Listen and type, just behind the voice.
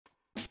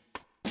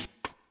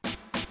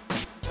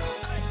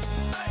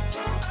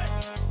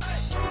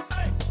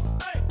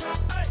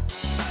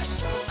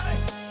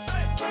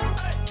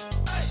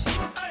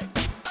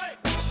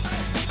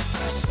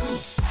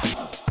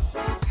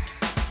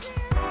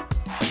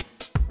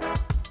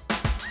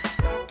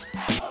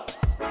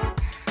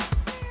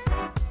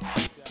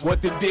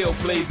What the deal,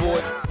 Playboy?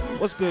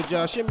 What's good,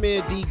 Josh? Your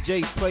man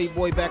DJ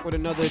Playboy back with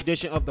another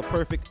edition of the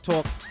Perfect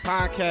Talk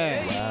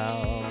Podcast.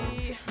 Wow.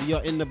 We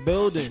are in the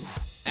building.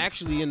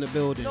 Actually in the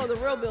building. No, the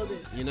real building.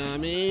 You know what I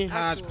mean?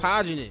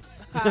 Hodgepodging it.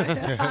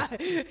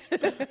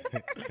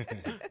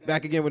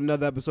 Back again with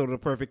another episode of the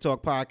Perfect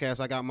Talk Podcast.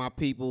 I got my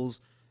peoples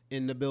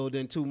in the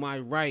building. To my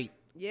right,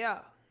 Yeah.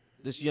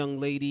 this young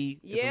lady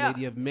is a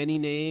lady of many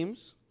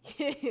names.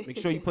 Make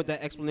sure you put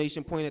that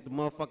explanation point at the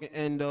motherfucking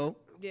end, though.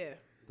 Yeah.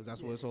 Because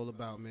that's what it's all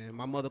about, man.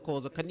 My mother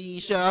calls her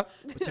Kanisha,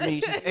 but to me,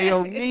 she's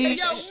Ayo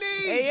Niche.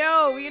 Hey,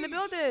 yo, we in the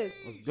building.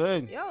 What's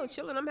good? Yo,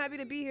 chilling. I'm happy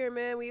to be here,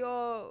 man. We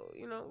all,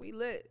 we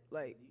lit.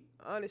 Like,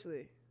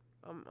 honestly,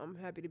 I'm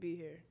happy to be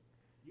here.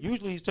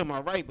 Usually he's to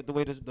my right, but the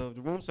way the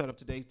room set up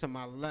today is to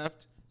my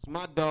left. It's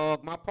my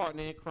dog, my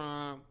partner in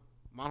crime,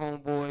 my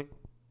homeboy.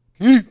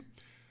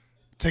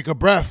 Take a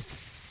breath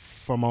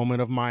for a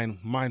moment of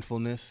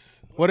mindfulness.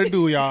 What it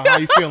do, y'all? How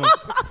you feeling?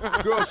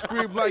 Girl,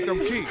 scream like I'm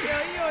Keith. Yo,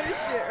 you on this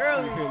shit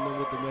early. I'm feeling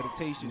with the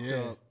meditation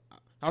Yeah. talk.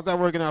 How's that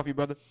working out for you,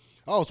 brother?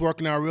 Oh, it's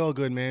working out real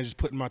good, man. Just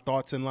putting my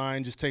thoughts in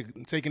line. Just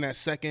taking that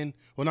second.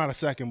 Well, not a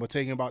second, but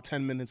taking about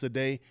 10 minutes a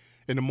day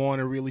in the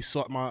morning. Really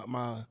sort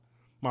my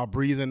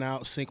breathing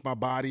out, sync my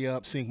body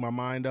up, sync my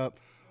mind up.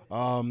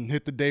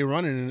 Hit the day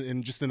running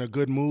and just in a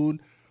good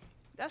mood.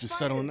 That's Just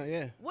fire. settling that,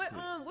 yeah.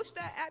 What's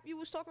that app you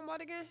was talking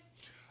about again?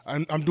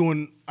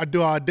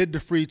 I did the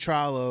free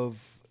trial of,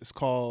 it's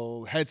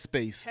called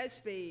Headspace.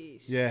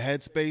 Headspace. Yeah,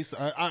 Headspace.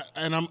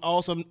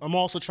 I'm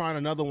also trying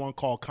another one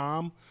called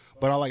Calm,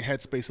 but I like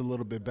Headspace a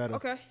little bit better.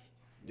 Okay.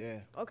 Yeah.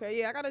 Okay,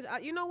 yeah,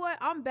 you know what?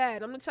 I'm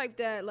bad. I'm the type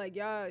that, like,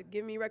 y'all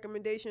give me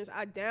recommendations.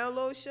 I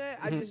download shit.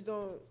 I just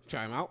don't.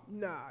 Try him out.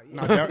 Nah.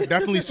 No,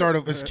 definitely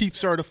it's Keep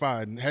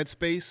certified.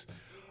 Headspace.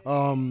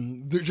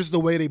 They're just the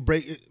way they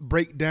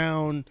break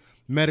down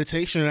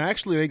meditation, and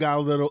actually they got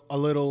a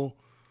little,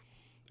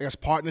 I guess,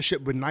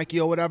 partnership with Nike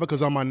or whatever.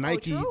 Because on my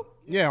Nike,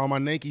 on my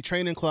Nike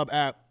Training Club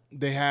app,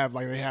 they have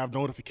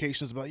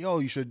notifications about, yo,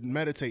 you should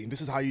meditate, and this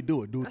is how you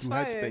do it. Do it through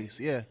Headspace.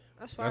 Yeah.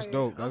 That's fire. That's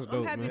dope. That's I'm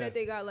dope, happy man. that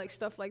they got like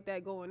stuff like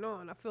that going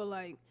on. I feel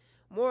like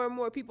more and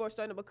more people are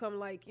starting to become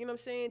like, you know what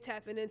I'm saying,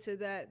 tapping into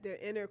their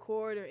inner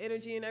core, their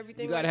energy and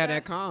everything. You gotta like have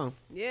that calm.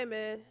 Yeah,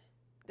 man.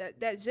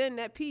 That zen,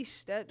 that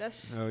peace,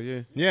 that's Oh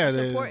yeah. Yeah. that's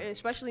important,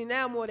 especially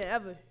now more than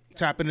ever.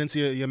 Tapping into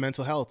your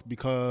mental health,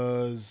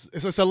 because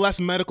it's a less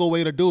medical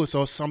way to do it.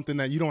 So it's something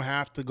that you don't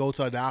have to go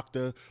to a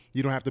doctor.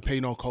 You don't have to pay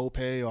no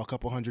copay or a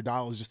couple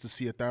 $100 just to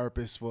see a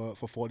therapist for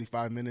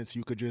 45 minutes.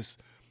 You could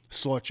just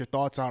sort your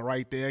thoughts out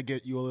right there,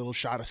 get you a little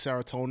shot of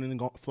serotonin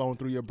flowing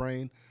through your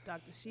brain.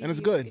 Dr. CB, and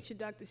it's good. Get your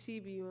Dr.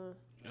 CB on.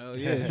 Oh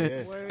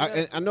yeah.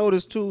 Word I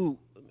noticed too.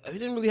 It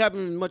didn't really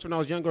happen much when I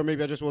was younger. Or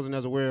maybe I just wasn't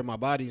as aware of my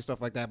body and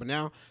stuff like that. But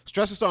now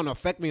stress is starting to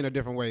affect me in a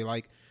different way.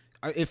 Like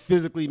it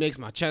physically makes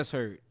my chest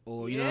hurt,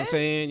 or you know what I'm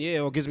saying?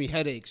 Yeah, or gives me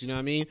headaches. You know what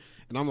I mean?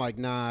 And I'm like,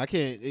 nah, I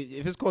can't.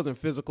 If it's causing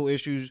physical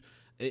issues,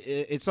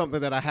 it's something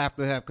that I have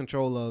to have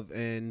control of.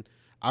 And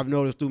I've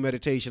noticed through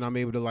meditation, I'm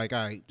able to like, all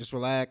right, just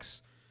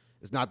relax.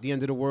 It's not the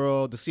end of the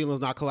world. The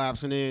ceiling's not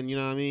collapsing in. You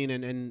know what I mean?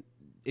 And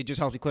it just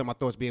helps me clear my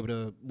thoughts, be able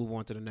to move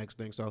on to the next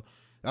thing. So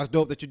that's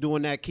dope that you're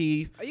doing that,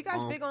 Keith. Are you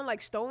guys big on like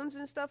stones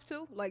and stuff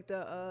too? Like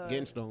the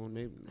Getting stoned,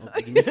 maybe.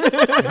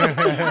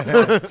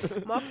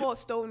 my fault,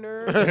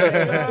 stoner. You know what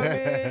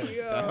I mean?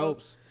 Yo. That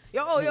helps.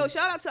 Yo,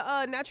 shout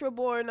out to Natural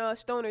Born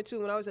Stoner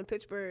too. When I was in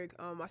Pittsburgh,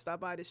 I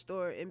stopped by this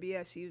store,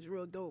 NBS. He was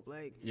real dope.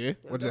 Like, Yeah?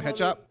 What is the it, head homie-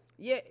 shop?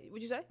 Yeah,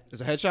 what'd you say? It's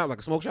a head shop, like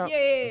a smoke shop? Yeah,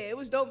 it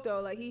was dope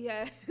though. Like he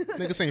had.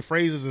 Niggas saying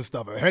phrases and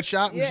stuff. A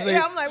headshot?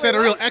 Yeah, I'm like, said wait,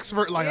 a real what?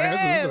 expert like, Yeah,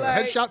 this is a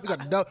like, headshot.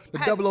 You got the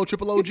double O,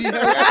 triple OG heads.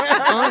 You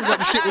got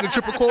the shit with the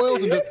triple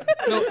coils. And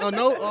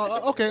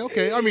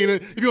okay. I mean,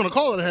 if you want to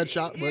call it a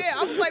headshot. But Yeah,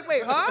 I was like,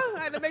 wait, huh?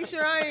 I had to make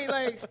sure I ain't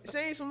like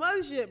saying some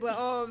other shit, but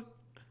My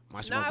nah,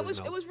 it smokers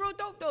know. was real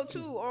dope though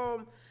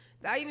too.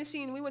 I even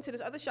seen, we went to this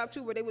other shop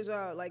too where they was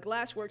like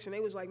Glassworks, and they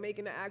was like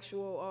making the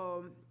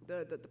actual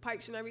the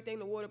pipes and everything,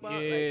 the water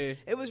bottle. Yeah. Like,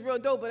 it was real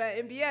dope. But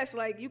at MBS,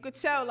 like you could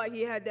tell like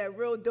he had that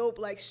real dope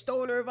like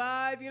stoner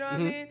vibe, you know what I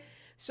mean?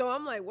 So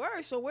I'm like,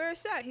 word, so where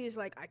it's at? He's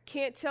like, I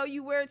can't tell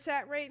you where it's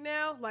at right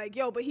now. Like,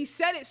 yo, but he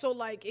said it so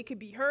like it could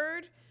be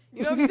heard.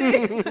 You know what I'm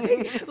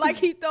saying? like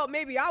he thought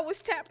maybe I was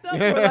tapped up.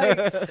 Or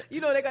like, you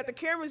know, they got the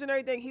cameras and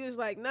everything. He was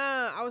like,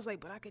 nah. I was like,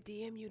 but I could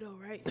DM you though,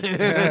 right? He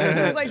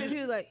was like this. He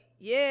was like,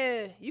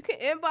 yeah, you can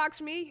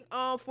inbox me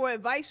for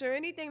advice or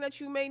anything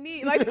that you may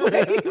need. Like the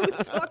way he was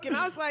talking,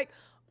 I was like,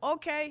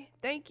 okay,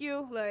 thank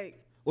you. Like,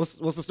 What's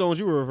the stones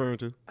you were referring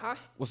to? huh?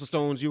 What's the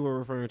stones you were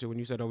referring to when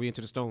you said, "Are we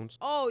into the stones?"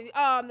 Oh,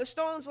 the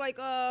stones like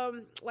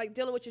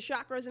dealing with your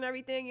chakras and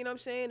everything. You know what I'm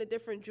saying? The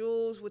different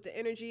jewels with the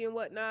energy and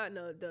whatnot, and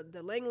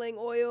the Lang Lang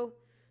oil.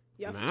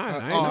 Yeah, Nah, I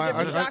ain't Oh, know.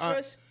 different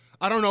chakras.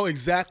 I don't know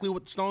exactly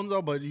what the stones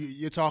are, but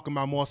you're talking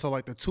about more so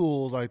like the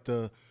tools, like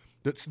the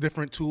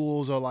different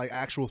tools or like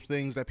actual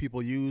things that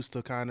people use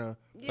to kind of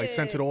like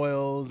scented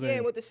oils. Yeah,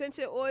 And, with the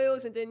scented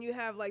oils, and then you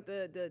have like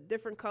the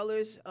different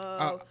colors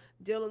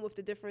dealing with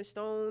the different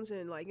stones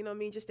and like, you know what I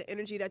mean, just the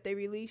energy that they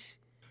release.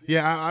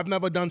 Yeah, I've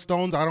never done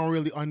stones. I don't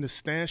really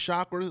understand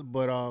chakras,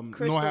 but nor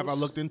have I Crystals.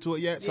 looked into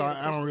it yet. So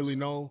Yeah, I don't really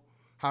know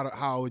how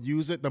I would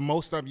use it. The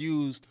most I've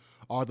used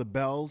are the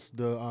bells,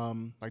 the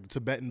like the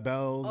Tibetan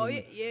bells, Oh, and,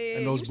 yeah. and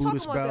You those was talking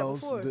Buddhist about that bells.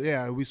 before.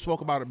 Yeah, we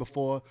spoke about it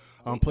before.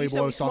 You said Playboy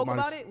we was talking smoke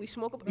about about it. We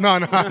smoke about No, I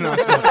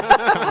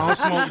don't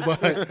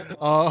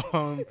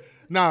smoke,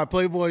 but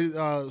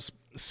Playboy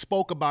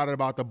spoke about it,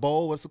 about the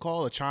bowl. What's it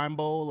called? A chime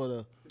bowl or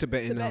the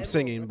Tibetan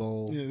singing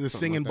bowl. the something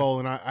singing like that. bowl,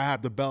 and I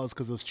have the bells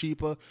because it's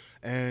cheaper.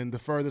 And the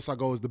furthest I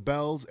go is the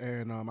bells,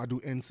 and I do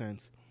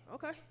incense.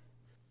 Okay.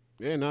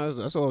 Yeah, no,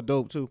 that's all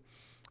dope too.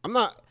 I don't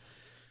know.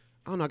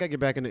 I gotta get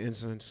back into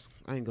incense.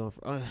 I ain't going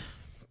for.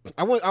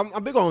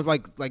 I'm big on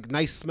like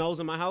nice smells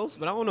in my house,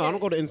 but I don't know. I don't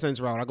go the incense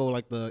route. I go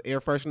like the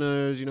air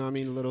fresheners. You know what I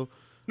mean? A little.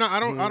 No, I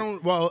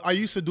don't. Well, I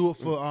used to do it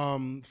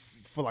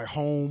for like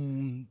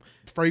home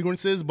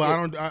fragrances,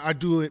 but I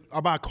do it.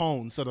 I buy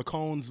cones, so the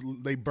cones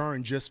they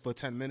burn just for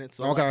 10 minutes.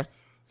 So Okay.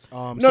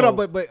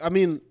 so- But I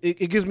mean,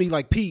 it gives me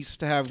like peace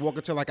to have walk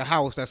into like a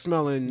house that's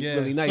smelling Yeah.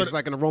 really nice. So it's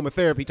like an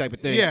aromatherapy type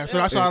of thing. Yeah, so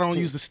that's why I don't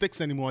cool. use the sticks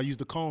anymore. I use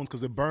the cones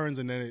because it burns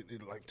and then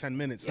it like 10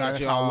 minutes. Gotcha.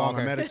 That's how long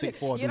Okay. I meditate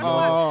for. Yeah, Do that's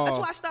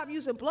that. why I stopped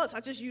using blunts. I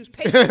just use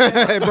paper.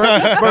 It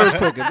burns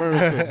quick. It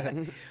burns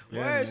quick.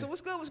 Word. So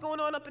what's good? What's going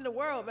on up in the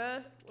world,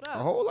 man? What A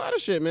up? whole lot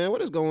of shit, man.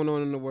 What is going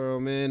on in the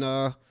world,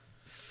 man?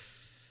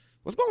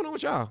 What's going on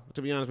with y'all?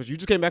 To be honest with you, you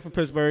just came back from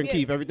Pittsburgh. Yeah.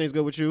 Keith, everything's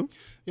good with you?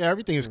 Yeah,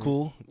 everything is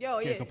cool. Yo,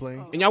 Can't yeah. complain.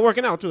 Oh. And y'all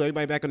working out too?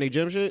 Everybody back on their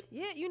gym shit?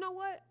 Yeah, you know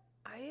what?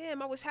 I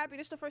am. I was happy.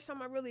 This is the first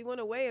time I really went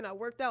away and I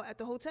worked out at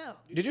the hotel.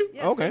 Did you?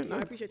 Yes, Okay. thank you. I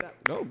Nice. appreciate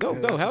that. Go.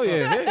 Hell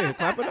yeah. Yeah.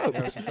 Clap it up.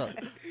 That's what's up.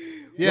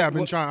 Yeah,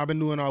 I've been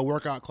doing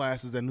workout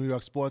classes at New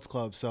York Sports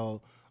Club.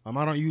 So I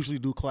don't usually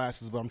do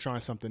classes, but I'm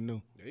trying something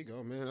new. There you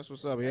go, man. That's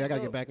what's up. Yeah, I That's gotta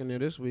get dope. back in there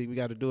this week. We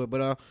got to do it.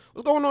 But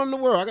what's going on in the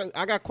world?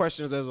 I got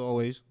questions as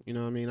always. You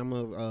know what I mean? I'm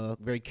a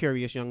very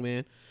curious young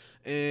man,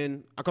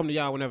 and I come to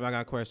y'all whenever I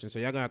got questions. So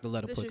y'all gonna have to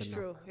let a This plicker is know.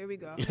 true. Here we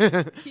go.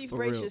 Keith, For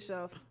brace real.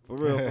 yourself. For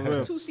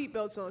real. 2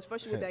 seatbelts on,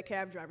 especially with that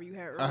cab driver you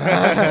had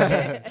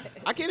earlier.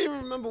 I can't even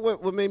remember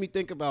what made me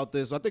think about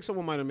this. I think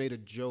someone might have made a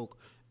joke,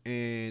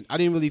 and I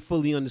didn't really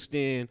fully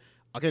understand.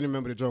 I can't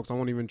remember the joke, so I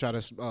won't even try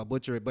to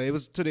butcher it. But it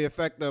was to the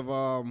effect of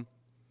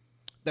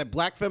that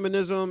black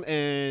feminism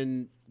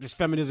and just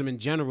feminism in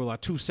general are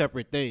two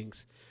separate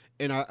things.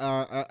 And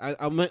I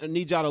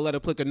need y'all to let a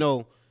plicker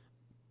know,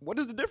 what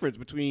is the difference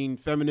between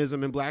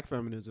feminism and black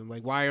feminism?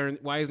 Like, why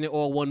isn't it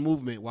all one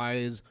movement? Why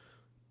is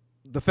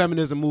the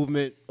feminism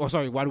movement,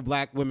 why do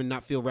black women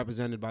not feel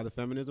represented by the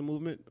feminism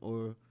movement?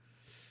 Or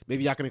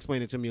maybe y'all can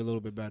explain it to me a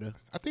little bit better.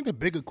 I think the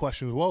bigger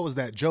question is, what was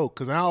that joke?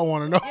 Because now I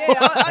want to know.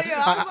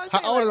 Yeah, I was about to say,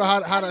 I want to know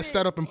like, how did that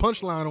setup and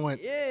punchline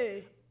went. Yeah.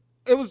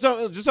 It was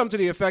just something to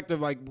the effect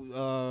of like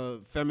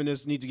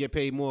feminists need to get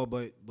paid more,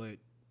 but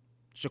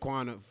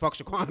fuck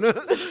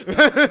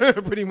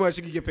Shaquana, pretty much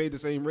she could get paid the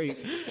same rate.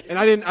 And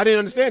I didn't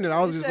understand it. I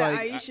was He just said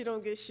like, Aisha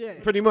don't get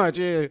shit. pretty much,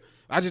 yeah.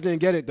 I just didn't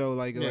get it though.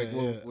 Like, Yeah,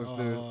 well, yeah. what's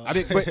the? I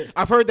didn't. But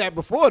I've heard that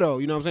before though.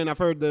 You know what I'm saying? I've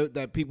heard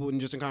that people in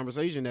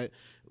conversation that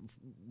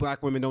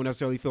black women don't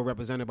necessarily feel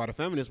represented by the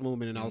feminist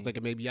movement, and I was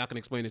thinking maybe y'all can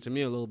explain it to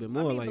me a little bit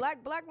more. I mean,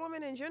 like, black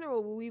women in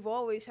general, we've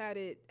always had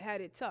it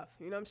tough.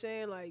 You know what I'm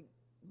saying? Like,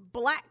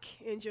 black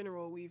in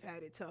general, we've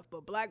had it tough,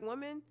 but black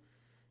women,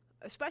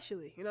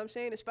 especially. You know what I'm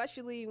saying?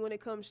 Especially when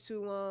it comes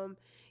to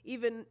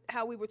even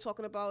how we were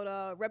talking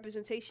about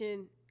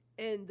representation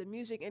in the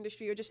music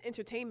industry or just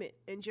entertainment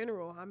in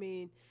general. I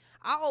mean,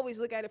 I always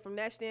look at it from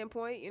that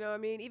standpoint. You know what I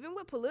mean? Even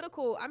with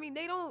political, I mean,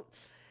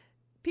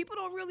 people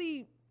don't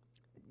really.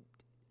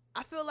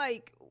 I feel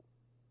like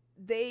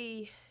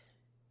they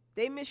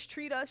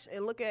mistreat us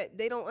and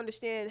they don't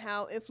understand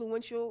how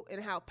influential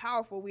and how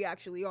powerful we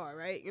actually are,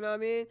 right? You know what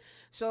I mean?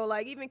 So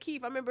like even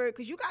Keith, I remember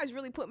because you guys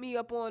really put me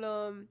up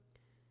on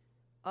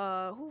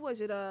who was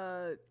it?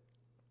 I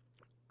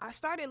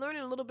started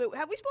learning a little bit.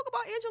 Have we spoke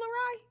about Angela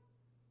Rye?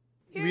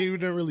 We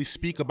didn't really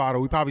speak about her.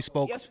 We probably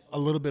spoke Yes, a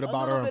little bit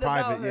about a her little in bit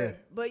about private. her. Yeah.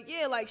 But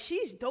yeah, like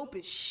she's dope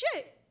as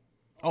shit.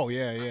 Oh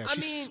yeah. I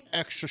She's mean-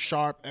 extra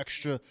sharp,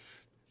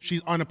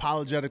 She's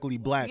unapologetically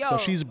black. Yo. So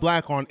she's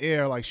black on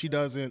air. Like she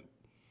doesn't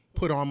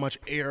put on much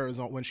airs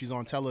when she's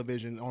on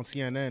television on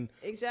CNN.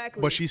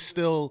 Exactly. But she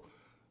still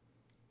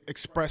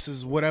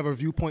expresses whatever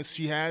viewpoints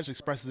she has,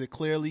 expresses it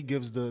clearly,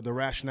 gives the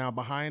rationale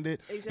behind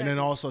it, and Exactly. then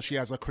also she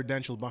has a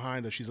credential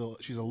behind her. She's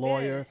a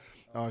lawyer.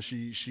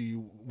 She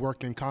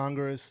worked in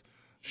Congress.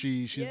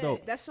 She's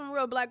dope. That's some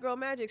real black girl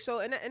magic.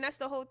 So and that's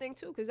the whole thing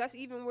too, because that's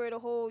even where the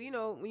whole, you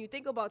know, when you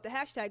think about the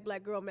hashtag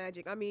Black Girl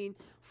Magic. I mean,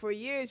 for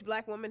years,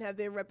 black women have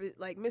been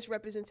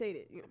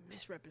misrepresented. You know,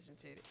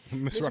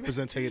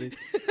 Misrepresented.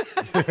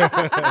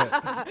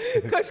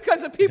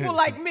 because of people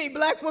like me,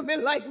 black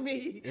women like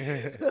me,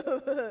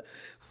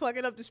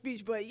 fucking up the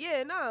speech. But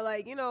yeah,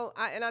 like, you know,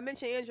 I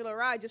mentioned Angela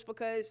Rye just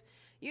because,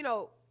 you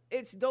know,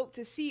 it's dope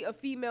to see a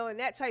female in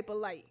that type of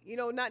light. You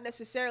know, not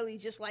necessarily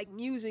just like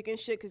music and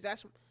shit, because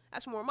that's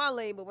more my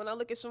lane. But when I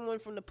look at someone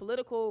from the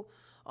political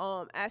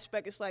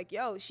aspect, it's like,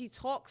 yo, she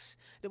talks,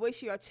 the way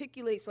she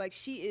articulates, like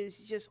she is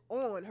just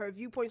on her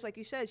viewpoints. Like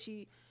you said,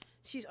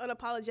 she's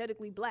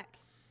unapologetically black.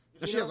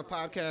 And she has a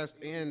podcast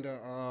and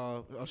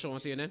a show on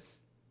CNN.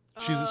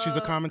 She's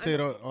a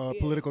commentator,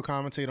 political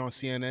commentator on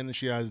CNN, and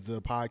she has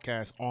the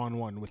podcast On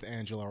One with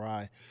Angela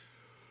Rye.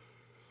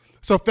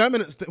 So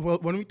feminists, well,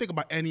 when we think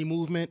about any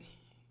movement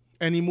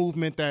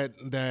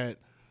that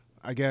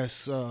I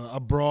guess a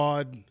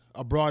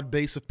broad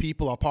base of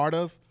people are part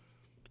of,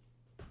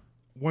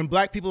 when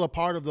black people are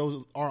part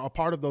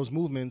of those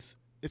movements,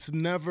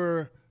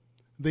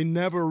 they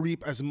never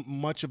reap as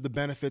much of the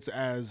benefits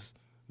as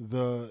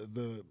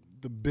the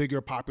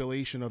bigger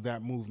population of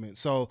that movement.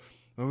 So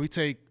when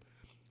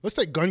let's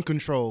take gun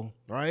control,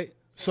 right?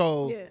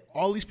 So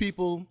all these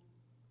people,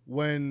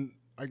 when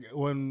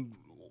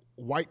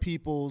white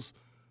people's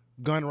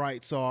gun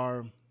rights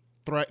are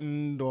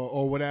threatened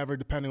or whatever,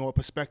 depending on what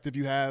perspective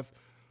you have,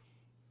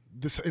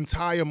 this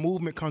entire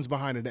movement comes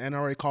behind it. The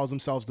NRA calls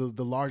themselves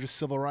the largest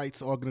civil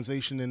rights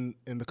organization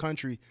in the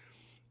country.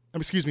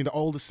 The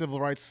oldest civil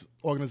rights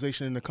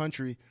organization in the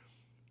country.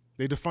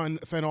 They defend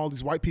all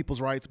these white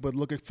people's rights, but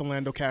look at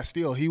Philando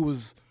Castile. He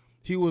was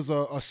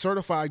a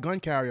certified gun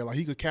carrier. Like,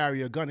 he could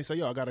carry a gun. He said,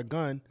 yo, I got a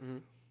gun,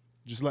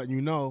 just letting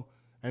you know.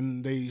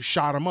 And they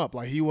shot him up.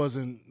 Like, he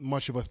wasn't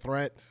much of a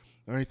threat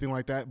or anything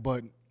like that.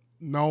 But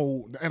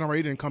no, the NRA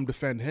didn't come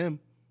defend him,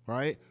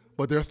 right?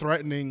 But they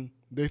threatened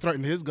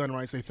his gun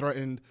rights. They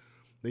threatened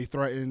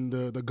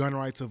the gun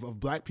rights of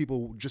black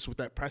people just with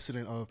that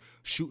precedent of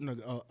shooting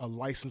a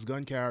licensed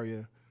gun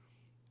carrier,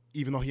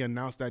 even though he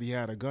announced that he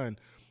had a gun.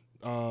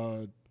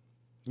 You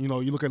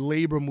look at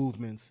labor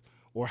movements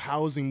or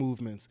housing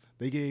movements.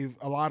 They gave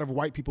a lot of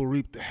white people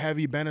reaped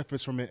heavy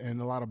benefits from it,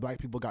 and a lot of black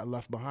people got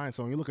left behind.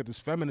 So when you look at this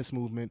feminist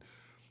movement,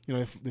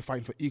 they're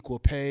fighting for equal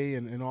pay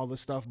and all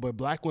this stuff. But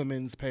black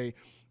women's pay,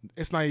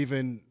 it's not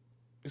even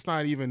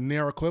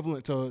near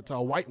equivalent to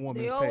a white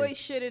woman's pay. They always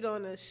shitted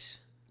on us.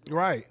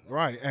 Right.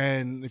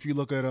 And if you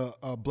look at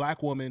a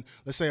black woman,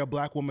 let's say a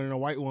black woman and a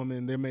white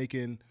woman, they're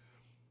making,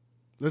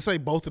 let's say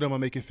both of them are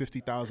making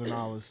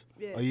 $50,000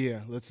 a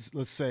year.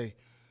 Let's say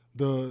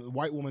the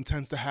white woman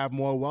tends to have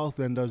more wealth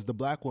than does the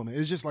black woman.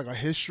 It's just like a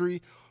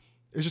history.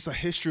 It's just a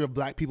history of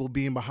black people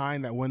being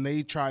behind that. When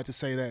they try to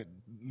say that,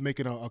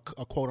 making a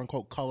quote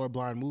unquote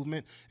colorblind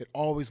movement, it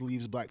always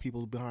leaves black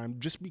people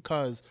behind just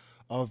because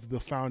of the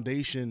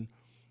foundation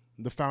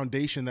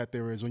that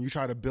there is. When you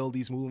try to build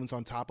these movements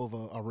on top of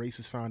a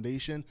racist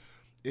foundation,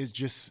 it's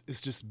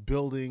just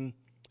building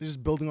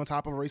on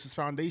top of a racist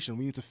foundation.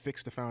 We need to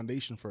fix the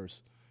foundation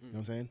first. You know what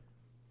I'm saying?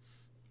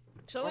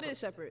 So it is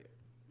separate.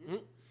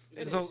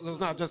 So it's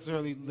not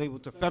necessarily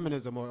labeled to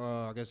feminism or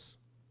I guess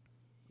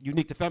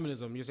unique to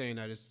feminism. You're saying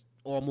that it's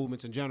all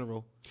movements in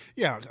general.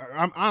 Yeah,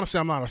 I'm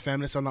not a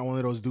feminist. I'm not one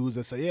of those dudes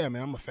that say, yeah,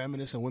 man, I'm a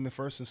feminist and women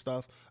first and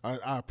stuff.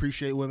 I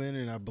appreciate women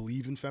and I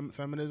believe in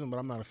feminism, but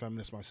I'm not a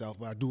feminist myself.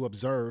 But I do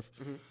observe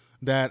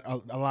that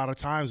a lot of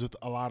times with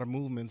a lot of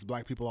movements,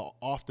 black people are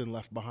often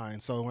left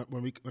behind. So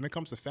when it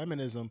comes to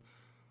feminism,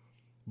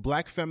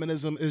 black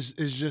feminism is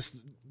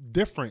just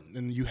different,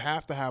 and you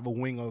have to have a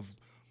wing of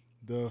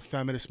the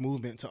feminist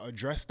movement to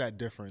address that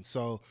difference.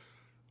 So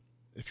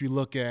if you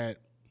look at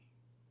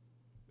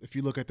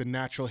the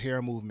natural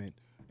hair movement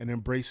and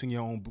embracing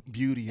your own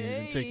beauty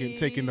and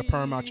taking the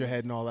perm out your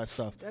head and all that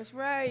stuff. That's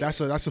right. That's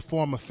a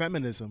form of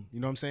feminism. You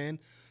know what I'm saying?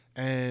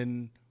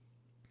 And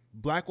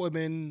black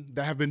women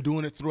that have been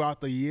doing it throughout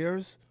the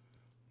years,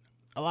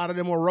 a lot of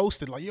them were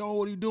roasted. Like, yo,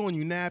 what are you doing?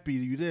 You nappy,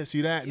 you this,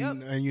 you that, Yep.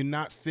 and you're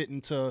not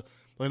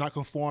not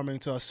conforming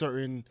to a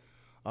certain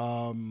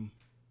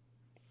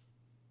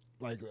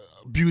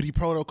beauty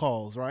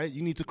protocols, right?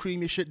 You need to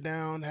cream your shit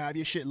down, have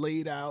your shit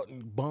laid out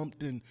and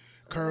bumped and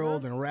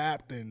curled and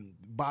wrapped and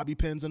bobby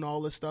pins and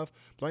all this stuff.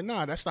 Like,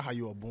 nah, that's not how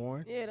you were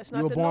born. Yeah, that's not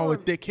you were the born norm.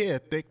 with thick hair,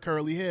 thick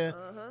curly hair,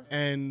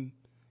 and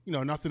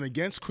nothing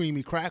against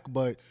creamy crack,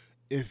 but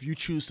if you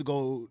choose to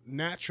go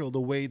natural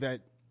the way that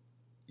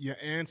your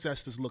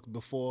ancestors looked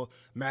before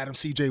Madam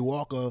C.J.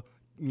 Walker,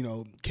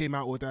 came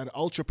out with that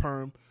ultra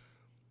perm,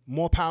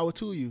 more power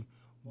to you.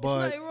 But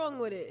there's nothing wrong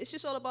with it. It's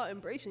just all about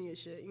embracing your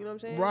shit. You know what I'm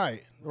saying?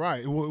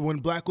 Right. When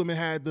black women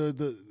had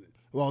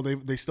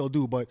they still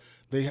do, but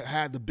they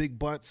had the big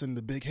butts and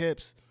the big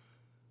hips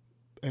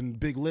and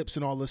big lips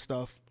and all this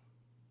stuff.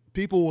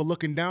 People were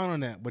looking down on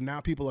that, but now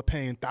people are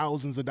paying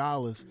thousands of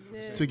dollars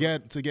to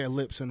get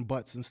lips and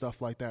butts and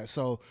stuff like that.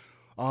 So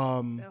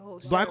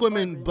black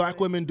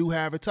women do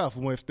have it tough.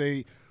 If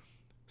they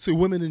see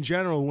women in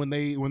general,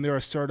 when they're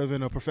assertive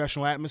in a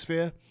professional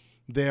atmosphere,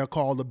 they're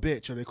called a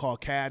bitch or they're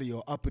called catty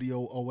or uppity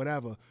or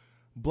whatever.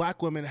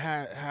 Black women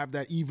have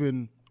that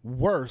even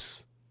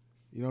worse.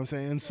 You know what I'm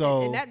saying?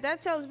 So and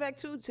that tells back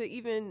to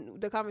even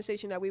the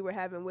conversation that we were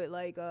having with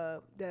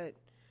that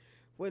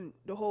when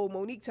the whole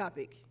Monique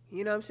topic.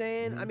 You know what I'm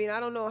saying? I mean,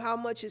 I don't know how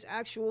much is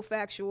actual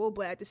factual,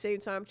 but at the same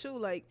time too,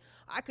 like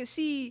I've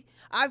seen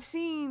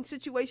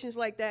situations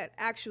like that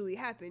actually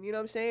happen. You know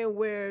what I'm saying?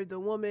 Where the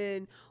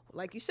woman,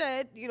 like you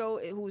said,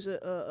 who's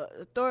a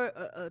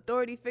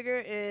authority figure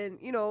and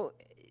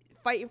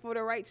fighting for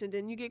their rights, and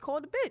then you get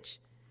called a bitch.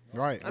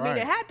 Right. I mean,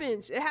 it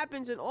happens. It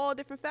happens in all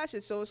different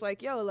facets. So it's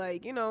like, there's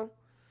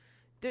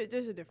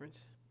a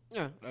difference.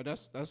 Yeah,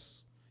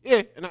 that's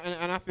yeah, and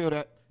I feel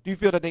you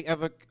feel that they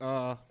ever,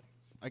 I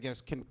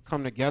guess, can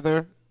come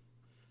together,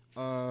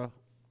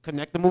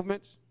 connect the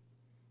movements?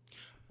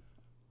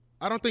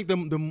 I don't think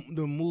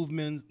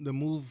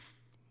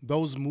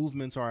those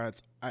movements are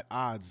at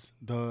odds.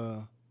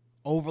 The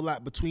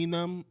overlap between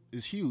them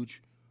is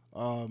huge.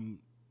 When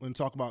we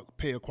talk about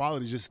pay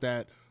equality, just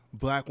that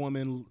black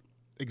women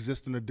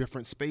exist in a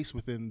different space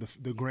within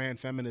the grand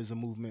feminism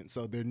movement.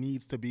 So there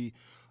needs to be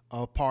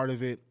a part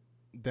of it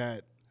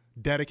that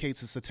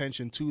dedicates its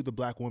attention to the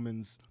black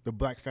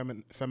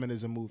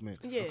feminism movement.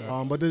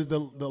 Yeah. But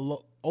the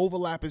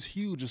overlap is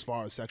huge as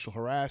far as sexual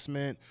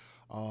harassment,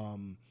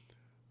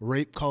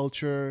 rape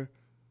culture,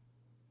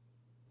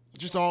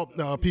 just all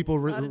people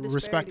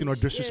respecting or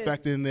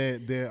disrespecting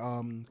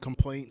their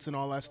complaints and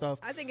all that stuff.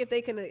 I think if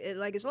they can,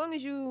 like, as long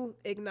as you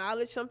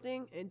acknowledge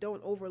something and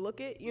don't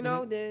overlook it, you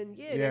know, then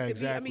there could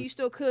be, I mean,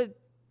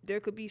 there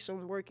could be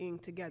some working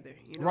together,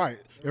 you know? Right.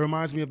 It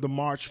reminds me of the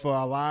March for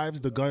Our Lives,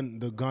 the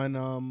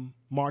gun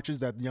marches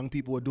that young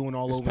people were doing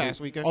all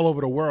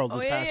over the world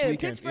this past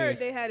weekend. Pittsburgh,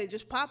 they had it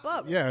just pop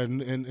up. Yeah,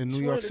 in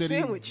New York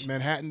City,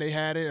 Manhattan, they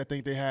had it. I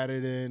think they had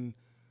it in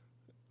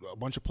a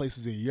bunch of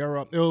places in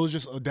Europe. It was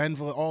just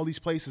Denver, all these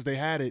places they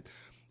had it.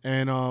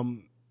 And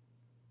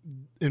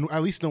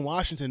at least in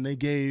Washington, they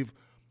gave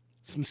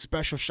some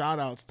special shout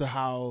outs to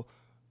how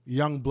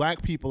young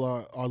black people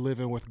are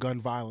living with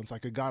gun violence.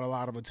 Like, it got a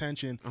lot of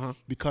attention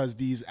because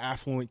these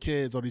affluent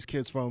kids or these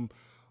kids from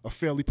a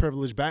fairly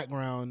privileged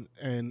background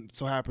and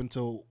so happen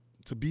to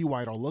be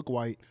white or look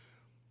white,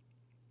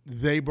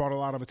 they brought a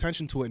lot of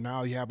attention to it.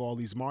 Now you have all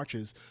these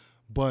marches.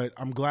 But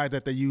I'm glad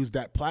that they used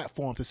that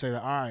platform to say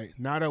that, all right,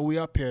 now that we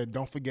up here,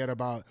 don't forget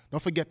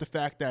the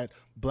fact that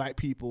black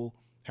people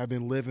have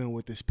been living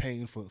with this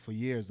pain for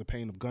years, the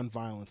pain of gun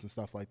violence and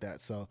stuff like that.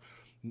 So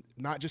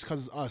not just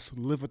because it's us,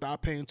 live with our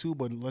pain too,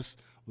 but let's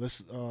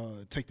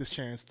take this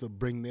chance to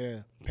bring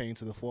their pain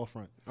to the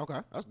forefront. Okay,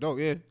 that's dope.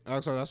 Yeah,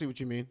 so I see what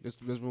you mean.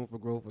 There's room for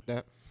growth with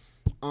that.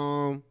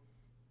 I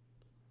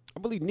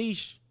believe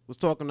Niche was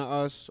talking to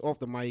us off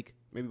the mic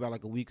maybe about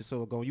like a week or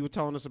so ago. You were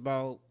telling us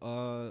about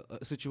a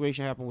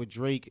situation happened with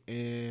Drake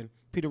and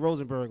Peter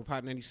Rosenberg of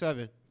Hot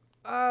 97.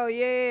 Oh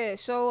yeah.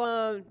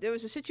 So there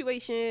was a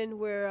situation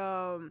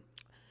where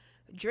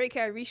Drake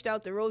had reached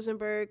out to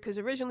Rosenberg because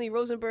originally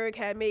Rosenberg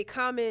had made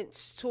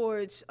comments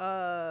towards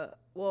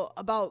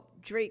about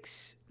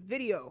Drake's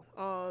video,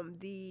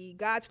 the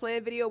God's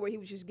Plan video, where he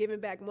was just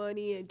giving back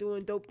money and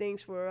doing dope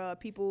things for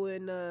people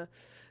in the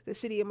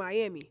city of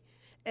Miami.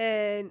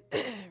 And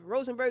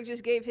Rosenberg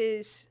just gave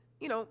his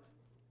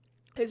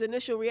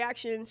initial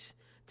reactions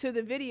to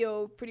the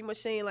video, pretty much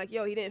saying like,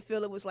 yo, he didn't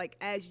feel it was like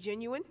as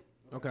genuine.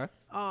 Okay.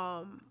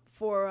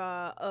 For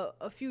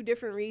a few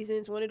different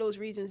reasons. One of those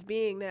reasons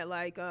being that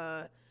like,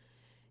 kind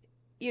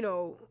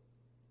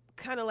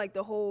of like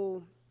the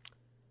whole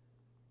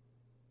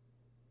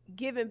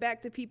giving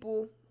back to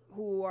people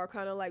who are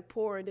kind of like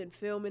poor and then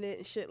filming it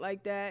and shit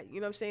like that.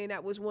 You know what I'm saying?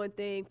 That was one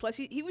thing. Plus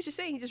he was just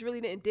saying he just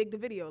really didn't dig the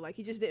video. Like,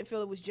 he just didn't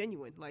feel it was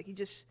genuine. Like, he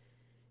just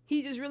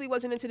really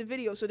wasn't into the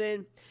video. So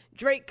then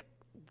Drake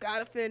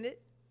got offended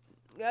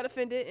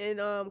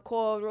and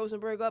called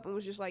Rosenberg up and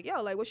was just like,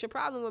 yo, like, what's your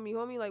problem with me,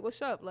 homie? Like,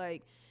 what's up?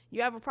 Like,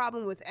 you have a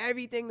problem with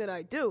everything that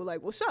I do.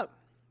 Like, what's up?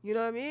 You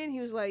know what I mean? He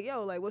was like,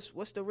 yo, like,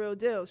 what's the real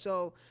deal?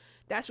 So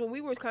that's when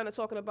we were kind of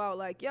talking about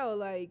like, yo,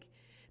 like,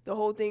 the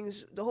whole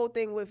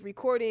thing with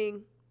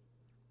recording,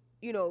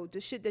 the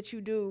shit that you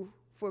do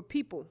for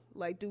people.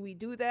 Like, do we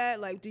do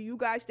that? Like, do you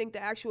guys think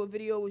the actual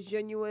video was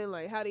genuine?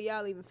 Like, how do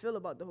y'all even feel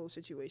about the whole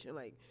situation?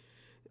 Like,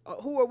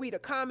 who are we to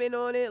comment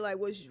on it? Like,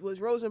 was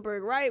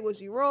Rosenberg right? Was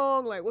he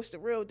wrong? Like, what's the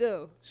real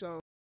deal? So,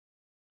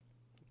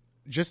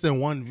 just in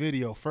one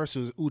video, first it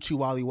was Uchi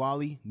Wally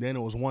Wally, then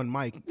it was one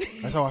mic.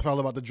 That's how I felt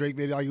about the Drake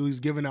video. Like, he was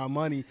giving out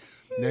money.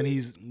 Then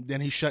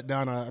he shut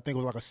down I think it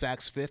was like a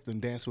sax fifth and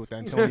danced with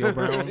Antonio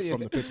Brown from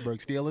the Pittsburgh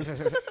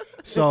Steelers.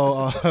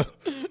 So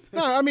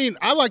no, I mean,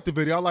 I liked the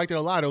video. I liked it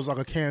a lot. It was like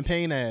a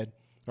campaign ad,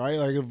 right?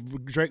 Like,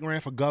 if Drake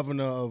ran for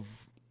governor of,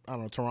 I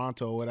don't know,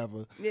 Toronto or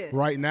whatever,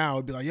 right now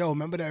it'd be like, yo,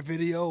 remember that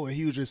video? And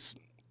he was just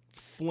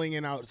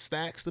flinging out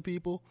stacks to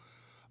people.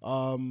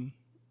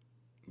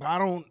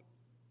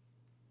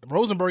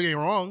 Rosenberg ain't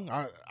wrong.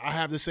 I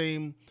had the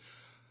same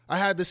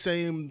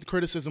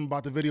criticism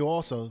about the video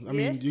also. I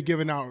mean, you're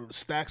giving out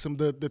stacks.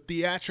 The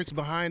theatrics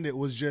behind it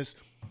was just,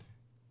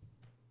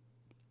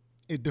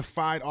 it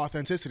defied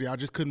authenticity. I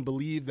just couldn't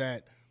believe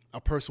that a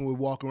person would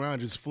walk around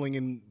just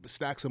flinging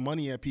stacks of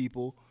money at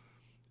people,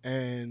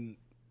 and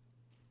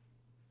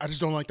I just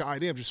don't like the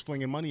idea of just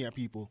flinging money at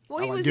people.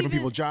 Well, I like giving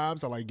people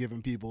jobs. I like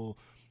giving people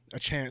a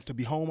chance to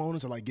be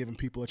homeowners. I like giving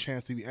people a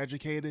chance to be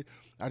educated.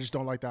 I just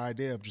don't like the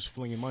idea of just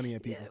flinging money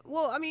at people. Yeah.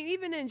 Well, I mean,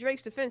 even in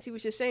Drake's defense, he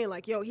was just saying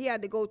like, yo, he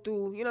had to go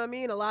through, you know what I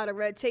mean, a lot of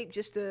red tape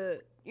just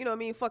to, you know what I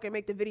mean, fucking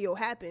make the video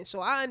happen.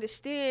 So I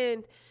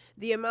understand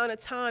the amount of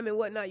time and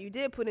whatnot you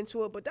did put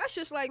into it, but that's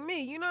just like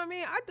me, you know what I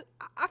mean?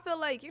 I feel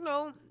like,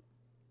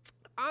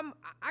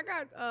 I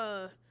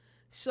got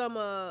some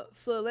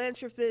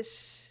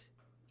philanthropists,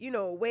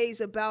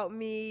 ways about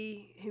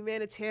me,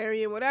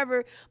 humanitarian,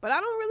 whatever. But I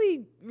don't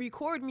really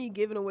record me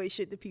giving away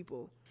shit to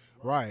people.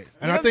 Right.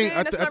 And know I what I'm think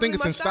saying? That's not I think really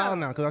it's my in style style.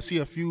 now because I see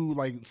a few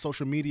like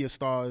social media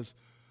stars,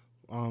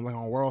 like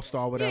on World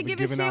Star, whatever,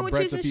 Giving giving out bread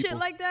sandwiches to and people. shit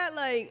like that.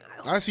 Like,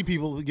 I see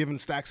people giving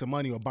stacks of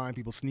money or buying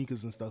people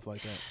sneakers and stuff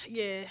like that.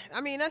 yeah, I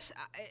mean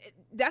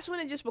that's when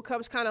it just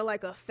becomes kind of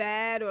like a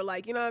fad or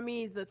like, you know what I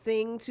mean, the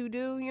thing to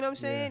do. You know what I'm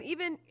saying?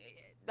 Even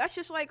that's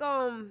just like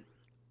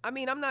I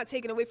mean, I'm not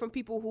taking away from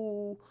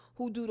people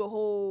who do the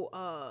whole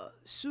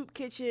soup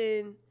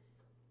kitchen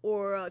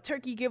or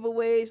turkey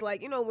giveaways.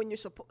 Like, when you're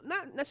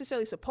not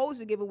necessarily supposed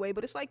to give away,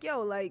 but it's like,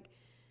 yo, like,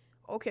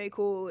 okay,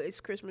 cool, it's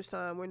Christmas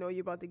time. We know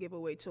you're about to give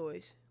away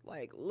toys.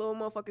 Like, little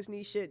motherfuckers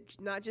need shit,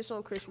 not just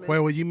on Christmas. Wait,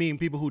 what you mean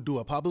people who do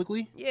it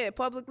publicly? Yeah,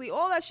 publicly,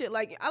 all that shit.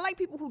 Like, I like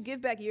people who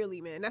give back yearly,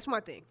 man. That's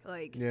my thing.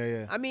 Like,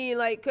 Yeah. I mean,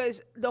 like,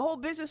 because the whole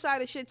business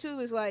side of shit, too,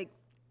 is like,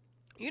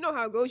 you know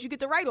how it goes. You get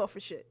the write-off for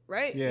shit,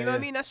 right? Yeah, you know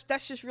what I yeah. mean?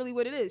 That's just really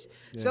what it is.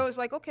 So it's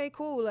like, okay,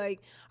 cool. Like,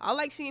 I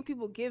like seeing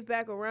people give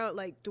back around,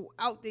 like,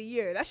 throughout the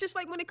year. That's just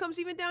like when it comes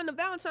even down to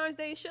Valentine's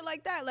Day and shit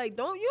like that. Like, you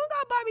don't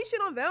gotta buy me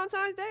shit on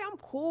Valentine's Day. I'm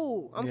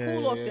cool. I'm Yeah,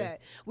 cool yeah, off yeah.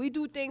 that. We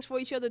do things for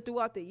each other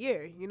throughout the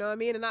year. You know what I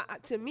mean? And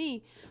to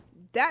me,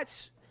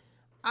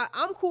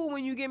 I'm cool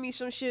when you give me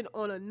some shit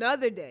on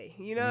another day.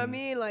 You know what I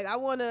mean? Like,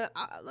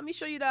 let me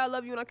show you that I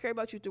love you and I care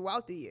about you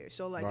throughout the year.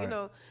 So, like,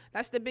 Right.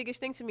 that's the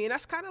biggest thing to me. And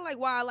that's kind of like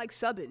why I like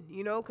subbing,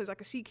 because I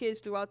can see kids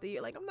throughout the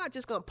year. Like, I'm not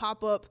just going to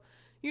pop up,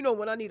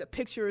 when I need a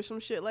picture or some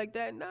shit like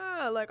that.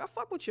 Nah, like, I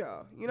fuck with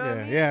y'all. You know what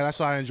I mean? Yeah, that's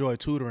why I enjoy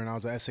tutoring. I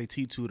was an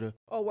SAT tutor.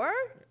 Oh, word?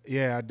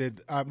 Yeah, I did.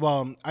 I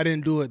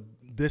didn't do it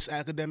this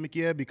academic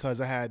year because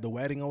I had the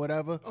wedding or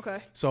whatever.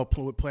 Okay. So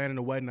with planning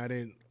the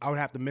wedding, I would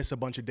have to miss a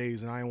bunch of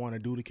days, and I didn't want to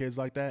do the kids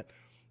like that. You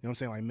know what I'm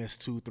saying? Like miss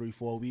 2, 3,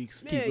 4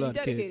 weeks. Yeah, you love the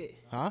kid. dedicated.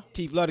 Huh?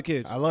 Keith love the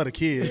kids. I love the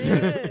kids.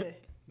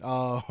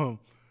 Yeah.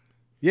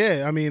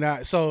 Yeah, I mean,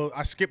 so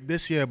I skipped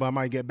this year, but I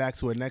might get back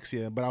to it next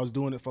year. But I was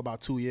doing it for about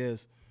 2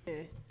 years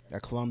Yeah.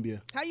 at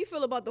Columbia. How you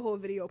feel about the whole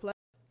video play?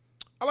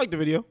 I like the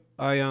video.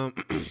 I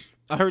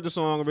I heard the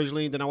song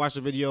originally, then I watched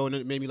the video, and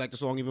it made me like the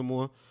song even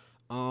more.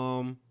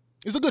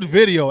 It's a good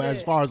video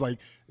as Yeah. far as like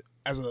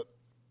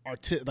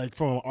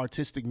from an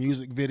artistic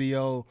music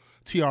video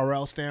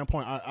TRL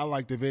standpoint. I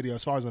like the video.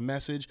 As far as a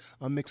message,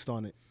 I'm mixed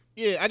on it.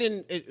 Yeah, I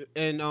didn't, like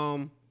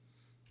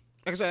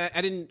I said, I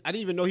didn't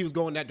even know he was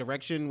going that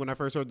direction when I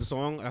first heard the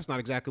song. That's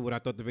not exactly what I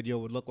thought the video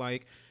would look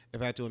like,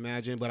 if I had to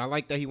imagine. But I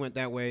like that he went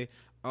that way.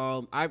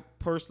 I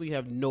personally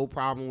have no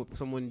problem with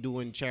someone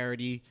doing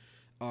charity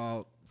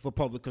for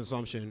public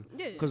consumption.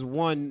 Yeah. Because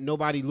one,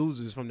 nobody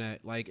loses from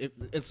that. Like,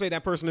 if say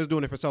that person is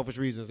doing it for selfish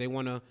reasons, they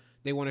wanna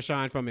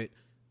shine from it.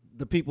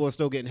 The people are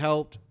still getting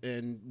helped,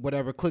 and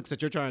whatever clicks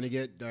that you're trying to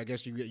get, I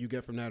guess you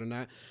get from that or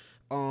not.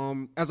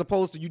 As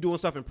opposed to you doing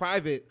stuff in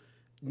private,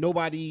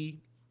 nobody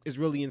is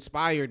really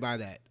inspired by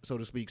that, so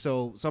to speak.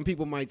 So some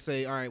people might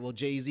say, all right, well,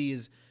 Jay-Z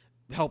is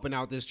helping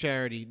out this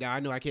charity. Now,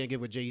 I know I can't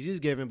give what Jay-Z's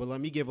giving, but let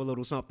me give a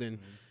little something.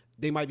 Mm-hmm.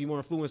 They might be more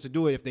influenced to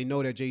do it if they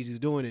know that Jay-Z's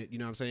doing it, you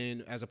know what I'm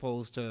saying, as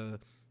opposed to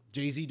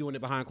Jay-Z doing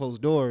it behind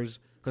closed doors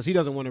because he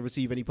doesn't want to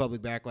receive any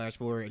public backlash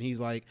for it. And he's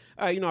like,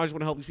 all right, I just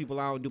want to help these people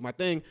out and do my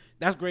thing.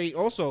 That's great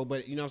also,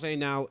 but you know what I'm saying,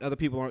 now other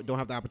people don't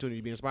have the opportunity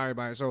to be inspired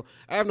by it. So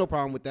I have no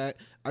problem with that.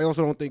 I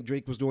also don't think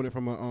Drake was doing it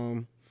from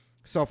a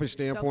selfish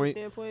standpoint.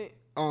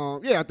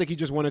 Yeah, I think he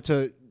just wanted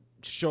to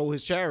show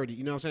his charity,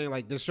 you know what I'm saying?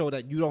 Like, this show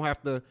that you don't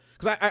have to,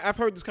 because I've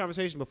heard this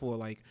conversation before,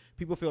 like,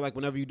 people feel like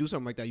whenever you do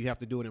something like that, you have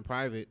to do it in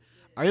private.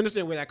 I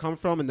understand where that comes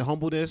from and the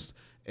humbleness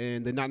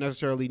and the not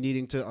necessarily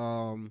needing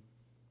to,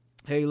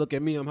 hey, look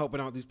at me, I'm helping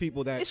out these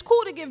people that... It's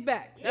cool to give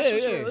back. That's Yeah,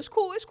 for yeah. sure. It's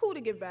cool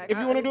to give back. If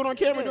you want to do it on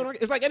camera, yeah. do it on,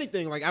 it's like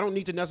anything. Like, I don't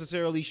need to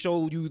necessarily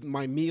show you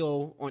my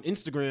meal on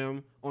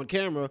Instagram on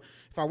camera.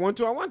 If I want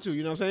to, I want to.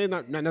 You know what I'm saying?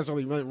 Not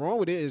necessarily nothing wrong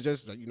with it. It's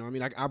just, you know what I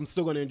mean? I'm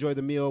still going to enjoy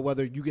the meal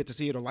whether you get to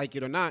see it or like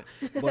it or not.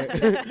 But you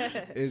I'm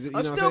know still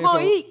what I'm going to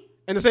saying? eat.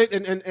 And the same,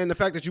 and the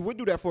fact that you would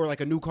do that for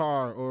like a new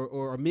car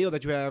or a meal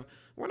that you have,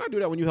 why not do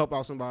that when you help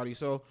out somebody?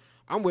 So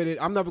I'm with it.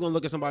 I'm never going to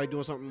look at somebody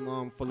doing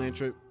something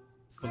philanthropic.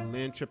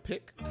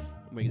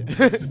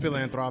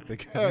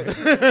 Philanthropic.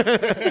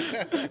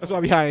 That's why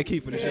we hire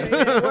Keith for the show.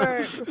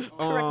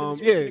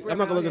 Yeah, I'm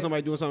not gonna look at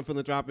somebody doing something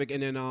philanthropic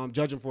and then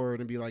judge them for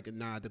it and be like,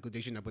 nah, they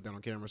shouldn't have put that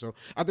on camera. So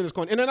I think it's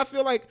corny. And then I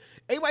feel like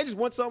everybody just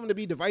wants something to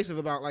be divisive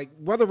about, like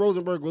whether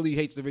Rosenberg really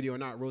hates the video or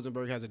not.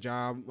 Rosenberg has a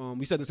job.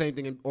 We said the same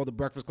thing in all the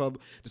Breakfast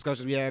Club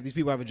discussions we have. These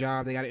people have a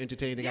job. They got to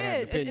entertain. They got to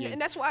have an opinion.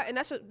 and that's why. And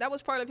that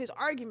was part of his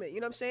argument. You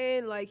know what I'm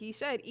saying? Like he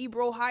said,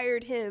 Ebro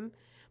hired him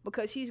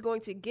because he's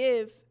going to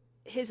give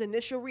his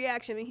initial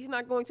reaction and he's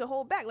not going to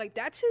hold back. Like,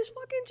 that's his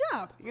fucking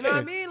job. You know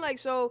what I mean? Like,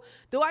 so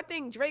do I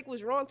think Drake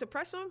was wrong to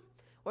press him?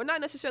 Or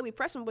not necessarily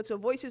press him, but to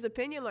voice his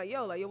opinion? Like,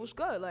 yo, what's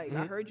good? Like,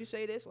 I heard you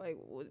say this. Like,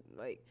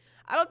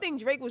 I don't think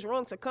Drake was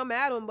wrong to come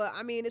at him, but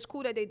I mean, it's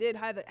cool that they did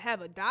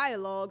have a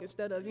dialogue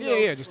instead of, you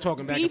know, just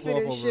talking back and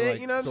forth over shit,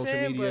 like you know what I'm social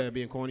saying? media, But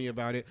being corny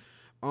about it.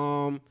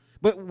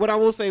 But what I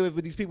will say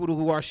with these people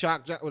who are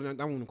shock jocks, well, I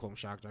wouldn't call them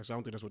shock jocks. I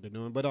don't think that's what they're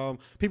doing. But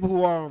people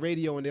who are on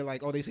radio and they're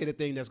like, oh, they say the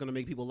thing that's gonna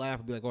make people laugh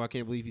and be like, oh, I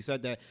can't believe he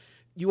said that.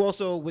 You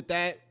also, with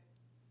that,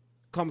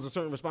 comes a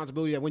certain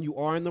responsibility that when you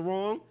are in the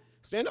wrong,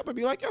 stand up and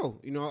be like, yo,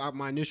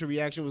 my initial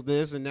reaction was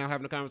this, and now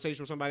having a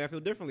conversation with somebody, I feel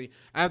differently.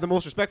 I have the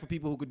most respect for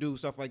people who could do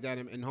stuff like that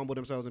and humble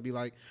themselves and be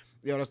like,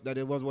 yo, that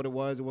it was what it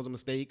was. It was a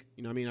mistake.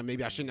 You know what I mean?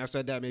 Maybe I shouldn't have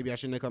said that. Maybe I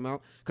shouldn't have come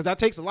out. Because that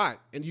takes a lot.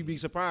 And you'd be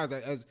surprised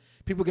that as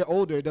people get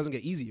older, it doesn't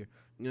get easier.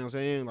 You know what I'm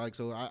saying? Like,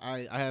 so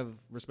I have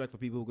respect for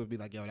people who could be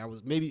like, yo, that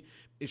was maybe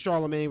if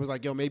Charlamagne was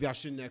like, yo, maybe I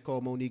shouldn't have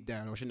called Monique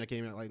that, or shouldn't have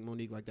came out like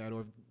Monique like that,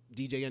 or if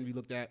DJ Envy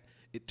looked at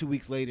it 2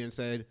 weeks later and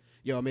said,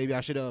 yo, maybe I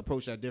should have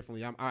approached that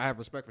differently. I have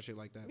respect for shit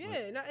like that.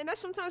 Yeah, and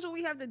that's sometimes what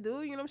we have to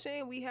do. You know what I'm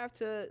saying? We have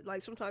to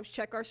like sometimes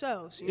check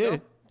ourselves. You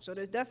know? So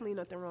there's definitely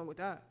nothing wrong with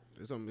that.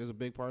 There's a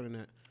big part in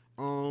that.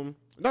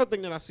 Another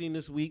thing that I seen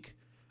this week.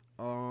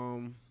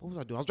 What was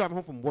I doing? I was driving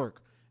home from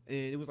work, and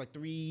it was like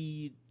it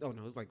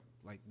was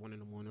like 1 in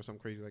the morning or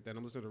something crazy like that.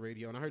 I'm listening to the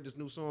radio, and I heard this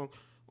new song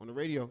on the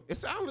radio. It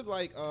sounded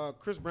like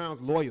Chris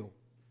Brown's "Loyal."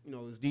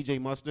 It's DJ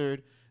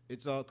Mustard.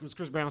 It was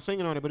Chris Brown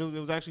singing on it, but it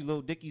was actually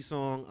Lil Dicky's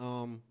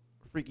song,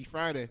 Freaky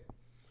Friday.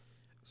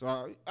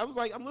 So I was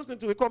like, I'm listening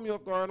to it, caught me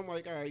off guard. I'm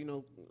like, all right,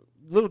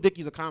 Lil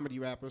Dicky's a comedy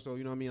rapper, so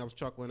you know what I mean. I was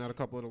chuckling at a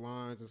couple of the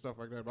lines and stuff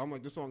like that. But I'm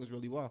like, this song is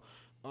really well.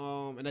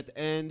 And at the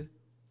end,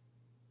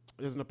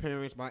 there's an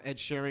appearance by Ed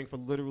Sheeran for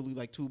literally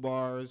like 2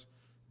 bars.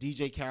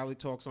 DJ Khaled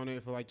talks on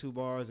it for like 2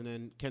 bars, and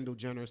then Kendall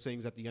Jenner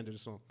sings at the end of the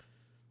song.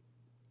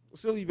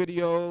 Silly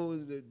video.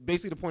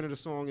 Basically, the point of the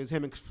song is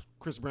him and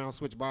Chris Brown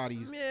switch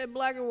bodies. Yeah,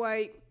 black and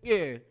white.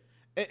 Yeah.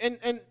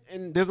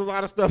 And there's a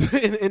lot of stuff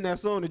in that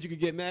song that you could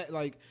get mad,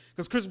 like,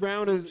 because Chris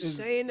Brown is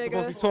supposed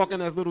to be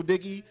talking as Little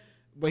Dicky,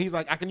 but he's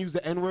like, I can use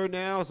the N-word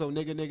now, so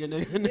nigga.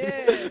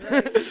 Yeah,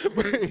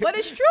 right. But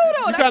it's true,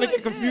 though. You kind of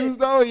get confused,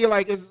 though. You're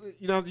like,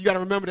 you got to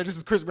remember that this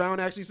is Chris Brown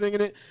actually singing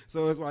it,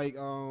 so it's like,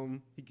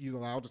 he's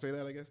allowed to say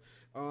that, I guess.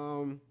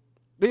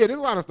 But yeah, there's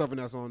a lot of stuff in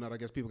that song that I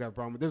guess people have a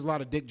problem with. There's a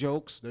lot of dick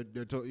jokes. You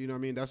know what I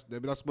mean? That's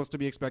supposed to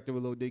be expected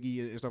with Lil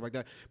Dicky and stuff like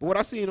that. But what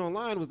I seen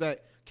online was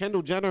that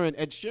Kendall Jenner and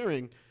Ed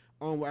Sheeran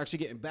were actually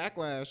getting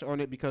backlash on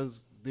it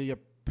because they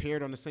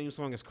appeared on the same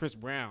song as Chris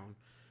Brown,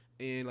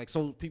 and like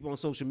so people on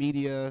social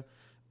media,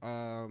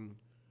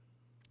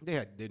 they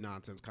had their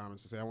nonsense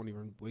comments to say. I won't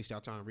even waste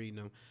y'all time reading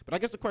them. But I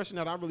guess the question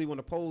that I really want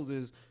to pose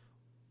is,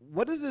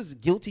 what is this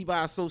guilty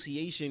by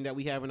association that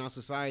we have in our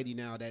society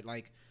now? That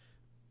like,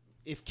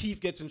 if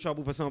Keith gets in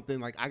trouble for something,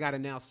 like I gotta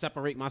now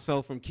separate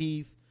myself from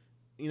Keith.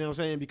 You know what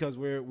I'm saying? Because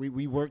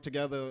we work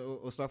together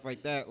or stuff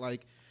like that.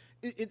 Like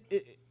it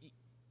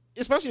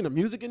especially in the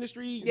music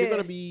industry, you're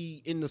going to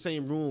be in the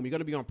same room. You're going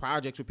to be on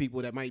projects with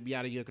people that might be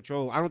out of your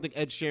control. I don't think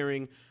Ed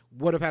Sheeran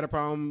would have had a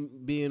problem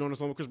being on a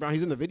song with Chris Brown.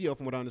 He's in the video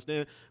from what I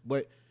understand,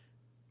 but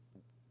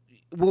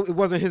it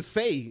wasn't his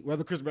say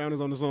whether Chris Brown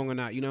is on the song or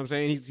not. You know what I'm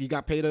saying? He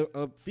got paid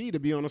a fee to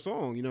be on the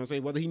song. You know what I'm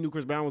saying? Whether he knew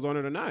Chris Brown was on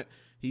it or not,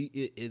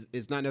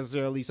 it's not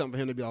necessarily something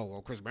for him to be, oh,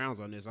 well, Chris Brown's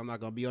on this, I'm not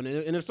going to be on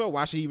it. And if so,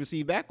 why should he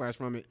receive backlash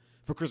from it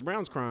for Chris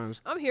Brown's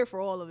crimes? I'm here for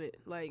all of it.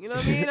 Like, you know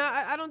what I mean?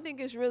 I don't think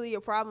it's really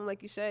a problem,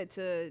 like you said,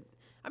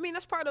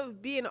 that's part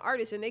of being an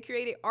artist, and they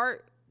created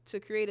art to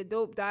create a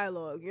dope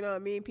dialogue. You know what I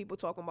mean? People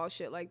talking about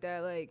shit like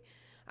that. Like,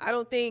 I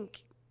don't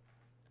think,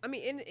 and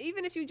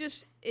even if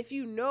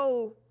you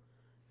know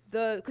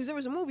because there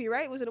was a movie,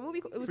 right? Was it a movie?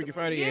 It was Freaky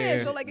Friday, yeah.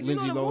 So like, if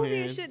Lindsay you know the movie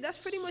Lohan and shit, that's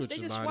pretty much they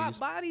just bodies. swap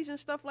bodies and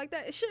stuff like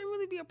that. It shouldn't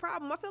really be a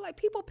problem. I feel like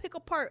people pick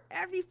apart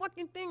every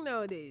fucking thing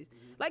nowadays.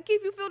 Like,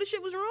 Keith, you feel the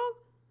shit was wrong?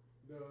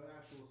 The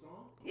actual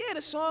song? Yeah,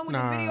 the song with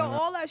the video,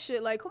 all that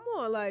shit. Like, come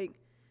on, like,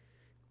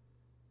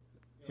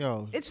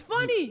 yo, it's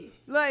funny.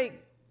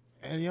 Like,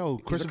 and yo,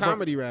 He's a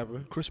comedy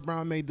rapper. Chris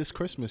Brown made this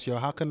Christmas, yo.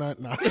 How can I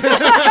not?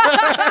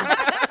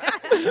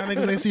 Y'all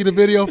niggas ain't see the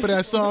video for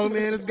that song,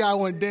 man. This guy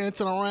went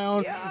dancing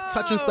around,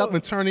 touching stuff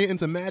and turning it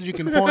into magic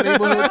in poor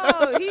neighborhoods.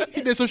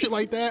 He did some shit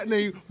like that, and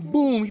then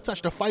boom, he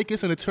touched a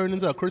ficus and it turned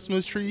into a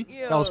Christmas tree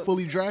that was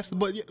fully dressed.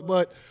 But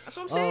that's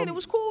what I'm saying. It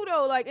was cool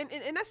though. Like,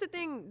 and that's the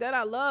thing that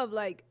I love.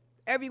 Like,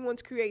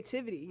 everyone's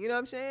creativity. You know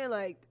what I'm saying?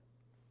 Like,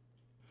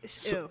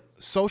 it's ill.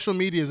 Social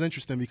media is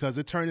interesting because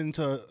it turned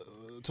into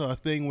a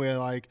thing where,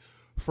 like,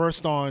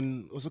 first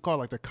on, what's it called,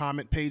 like the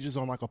comment pages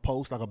on like a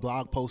post, like a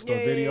blog post or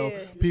a video,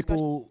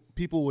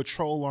 people would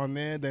troll on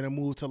there. Then it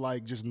moved to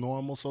like just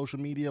normal social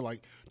media,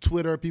 like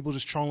Twitter, people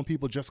just trolling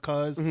people just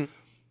cause. Mm-hmm.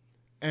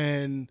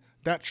 And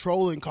that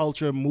trolling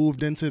culture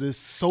moved into this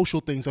social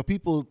thing. So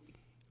people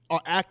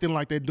are acting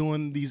like they're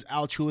doing these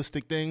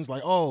altruistic things,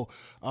 like,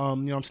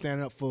 I'm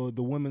standing up for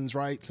the women's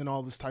rights and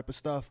all this type of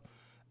stuff.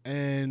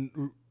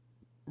 And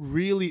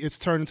really, it's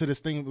turned into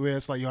this thing where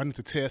it's like, I need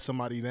to tear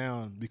somebody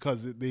down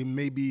because they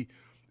may be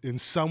in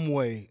some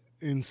way,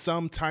 in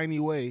some tiny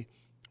way,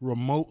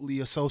 remotely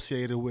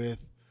associated with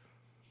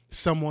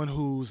someone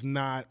who's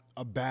not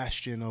a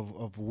bastion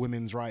of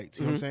women's rights.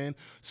 You know what I'm saying?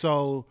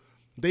 So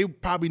they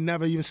probably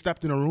never even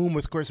stepped in a room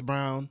with Chris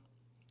Brown,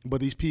 but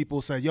these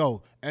people said,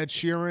 yo, Ed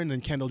Sheeran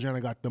and Kendall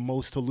Jenner got the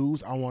most to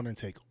lose. I want to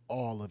take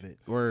all of it.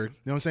 Word. You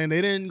know what I'm saying?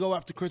 They didn't go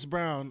after Chris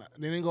Brown.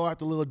 They didn't go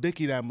after Lil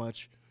Dicky that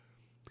much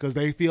because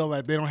they feel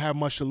like they don't have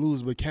much to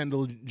lose. But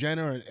Kendall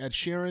Jenner and Ed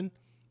Sheeran,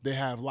 they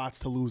have lots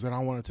to lose, and I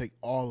want to take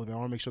all of it. I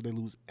want to make sure they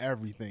lose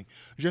everything.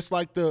 Just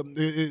like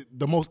the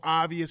most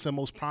obvious and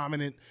most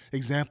prominent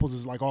examples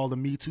is like all the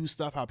Me Too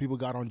stuff, how people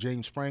got on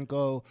James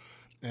Franco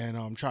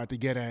and tried to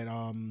get at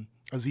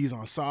Aziz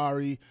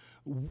Ansari.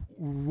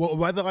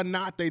 Whether or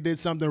not they did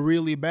something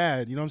really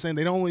bad, you know what I'm saying?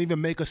 They don't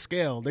even make a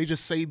scale. They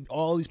just say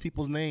all these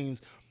people's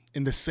names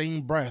in the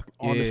same breath,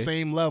 on the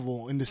same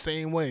level, in the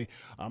same way.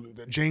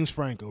 James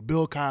Franco,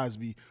 Bill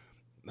Cosby,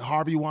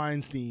 Harvey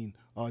Weinstein,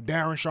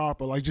 Darren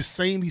Sharper, like just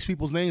saying these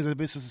people's names as if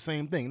it's the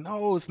same thing.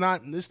 No, it's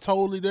not. It's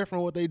totally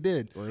different what they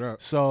did.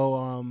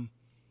 So,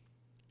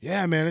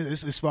 yeah, man,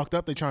 it's fucked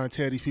up. They're trying to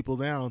tear these people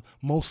down,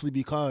 mostly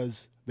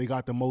because they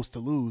got the most to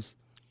lose.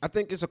 I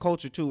think it's a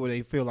culture too where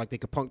they feel like they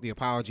could punk the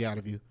apology out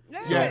of you.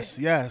 Yeah.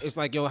 Yes. It's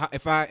like, yo,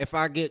 if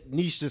I get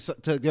Niche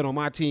to get on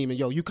my team and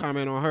yo, you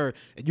comment on her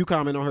and you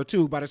comment on her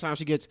too, by the time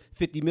she gets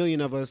 50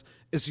 million of us,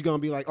 it's gonna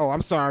be like, oh,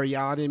 I'm sorry,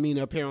 y'all, I didn't mean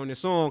to appear on this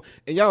song.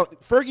 And yo,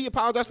 Fergie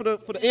apologized for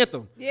the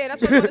anthem. Yeah,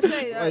 that's what I was gonna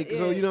say. Like, yeah.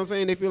 so you know what I'm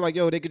saying? They feel like,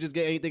 yo, they could just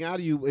get anything out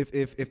of you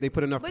if they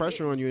put enough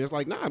pressure on you. And it's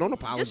like, nah, don't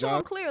apologize. Just so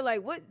I'm clear,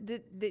 like, what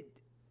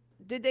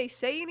did they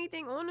say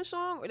anything on the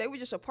song, or they were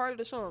just a part of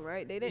the song,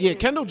 right? They didn't. Yeah,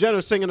 Kendall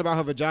Jenner's singing about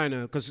her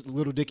vagina because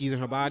Little Dicky's in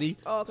her body.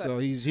 Oh, okay. So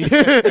he's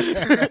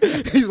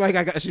she's like,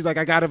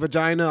 I got a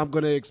vagina, I'm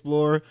gonna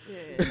explore.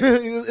 Yeah.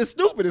 It's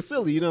stupid, it's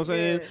silly, you know what I'm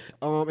saying?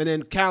 And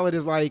then Khaled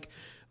is like,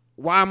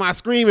 why am I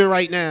screaming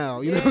right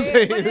now? You know what I'm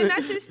saying? But then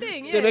that's his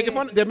thing. Yeah, They're making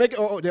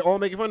fun. They're all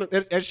making fun of.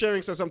 Ed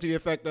Sheeran said something to the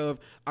effect of,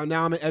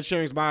 "Now I'm in Ed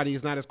Sheeran's body.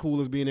 It's not as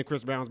cool as being in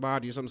Chris Brown's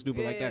body," or something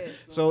stupid like that. Yeah.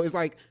 So it's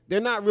like they're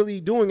not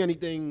really doing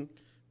anything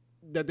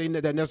that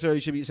necessarily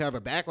should have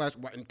a backlash.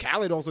 And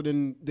Khaled also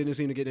didn't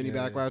seem to get any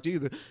backlash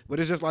either. But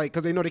it's just like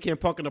because they know they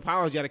can't punk an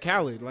apology out of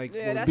Khaled, like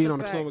for being on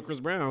the song with Chris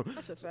Brown.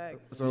 That's a fact.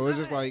 So it's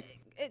just like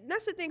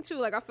that's the thing too.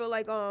 Like I feel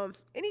like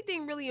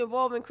anything really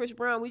involving Chris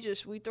Brown, we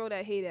throw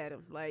that hate at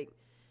him.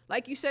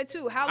 Like you said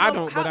too. How long, I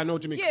don't, but I know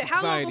what you mean. Yeah,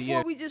 how long society,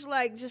 before we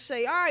just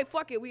say, all right,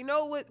 fuck it. We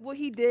know what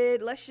he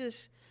did. Let's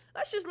just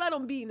let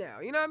him be now.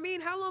 You know what I mean?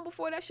 How long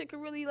before that shit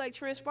could really like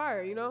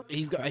transpire? You know?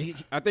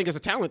 I think it's a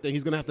talent thing.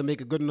 He's gonna have to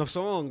make a good enough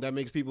song that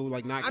makes people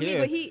like not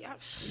care. I mean, but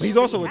he's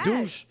also a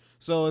douche,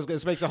 so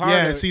it makes it harder.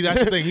 Yeah, see,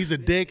 that's the thing. He's a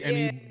dick, and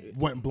he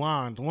went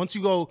blonde. Once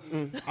you go,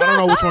 I don't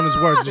know which one is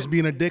worse, just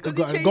being a dick or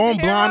going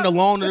blonde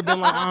alone. It'd have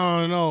been like, I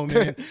don't know,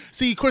 man.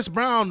 See, Chris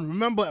Brown,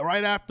 remember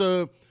right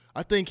after,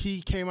 I think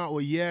he came out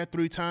with Yeah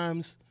 3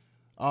 times.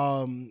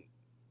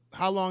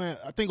 How long?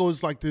 I think it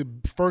was like the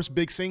first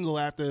big single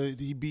after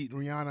he beat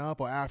Rihanna up,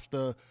 or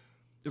after.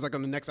 It was like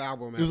on the next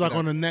album. It was like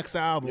on the next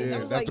album. Yeah,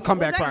 that's like, the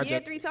comeback was that project.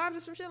 Yeah 3 times or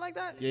some shit like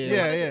that.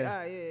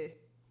 Yeah.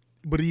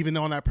 But even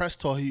on that press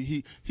tour,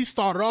 he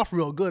started off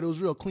real good. It was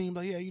real clean.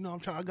 But yeah,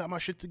 I got my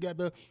shit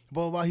together.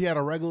 Blah, blah, blah. He had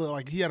a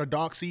regular, he had a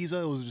Dark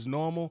Caesar. It was just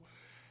normal.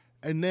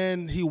 And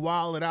then he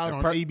wilded out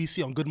on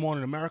ABC on Good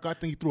Morning America. I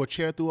think he threw a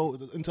chair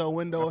into a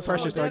window or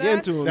something. Pressure started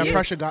getting to him. That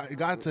pressure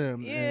got to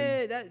him.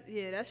 Yeah,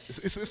 that's.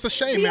 It's a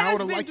shame, he man. I would has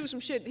have been liked through some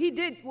shit. He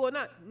did, well,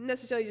 not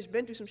necessarily just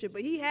been through some shit,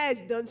 but he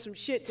has done some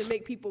shit to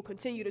make people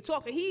continue to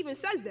talk. And he even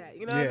says that,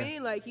 you know what I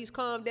mean? Like, he's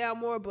calmed down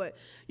more, but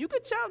you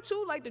could tell,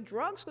 too, like, the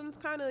drugs can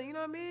kind of, you know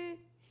what I mean?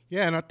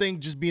 Yeah, and I think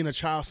just being a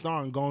child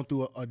star and going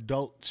through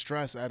adult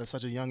stress at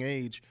such a young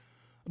age,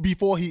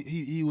 before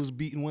he was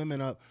beating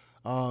women up,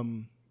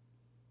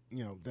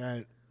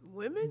 that...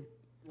 Women?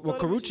 Well,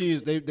 Karrueche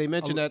is they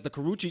mentioned that the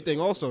Karrueche thing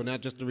also,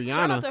 not just the Rihanna.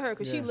 Shout out to her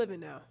because she's living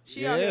now.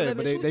 She out here Yeah,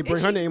 living. but they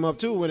bring her name up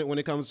too when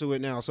it comes to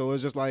it now. So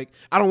it's just like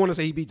I don't want to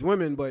say he beats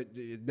women, but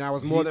now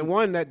it's more than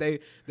one that they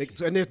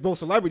and there's both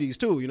celebrities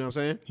too. You know what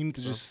I'm saying? He needs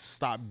to just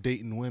stop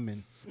dating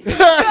women.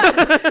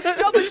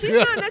 No, but she's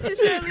not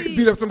necessarily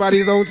Beat up somebody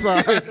his own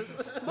side.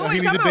 He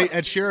needs to date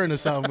Ed Sheeran or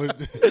something.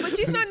 But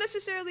she's not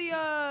necessarily.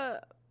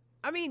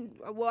 I mean,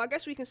 well, I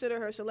guess we consider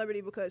her a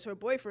celebrity because her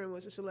boyfriend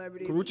was a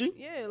celebrity. Karrueche?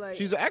 Yeah, like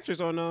She's an actress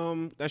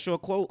on that show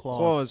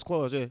Claws,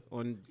 yeah,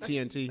 on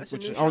TNT, that's a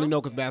which new I only show?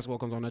 know because basketball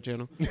comes on that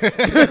channel. I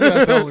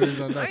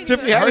ain't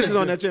Tiffany even- Haddish is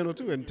on that channel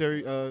too, and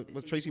Terry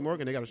was Tracy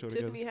Morgan. They got a show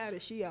together. Tiffany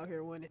Haddish, she out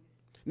here winning.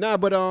 Nah,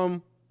 but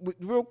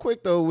real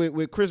quick though,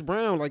 with Chris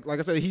Brown, like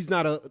I said, he's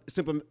not a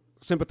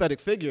sympathetic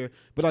figure,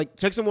 but like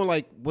take someone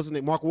like what's his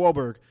name, Mark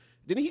Wahlberg.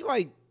 Didn't he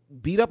like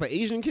beat up an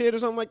Asian kid or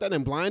something like that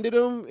and blinded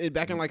him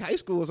back in like high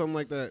school or something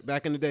like that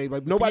back in the day?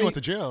 Like nobody He went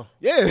to jail.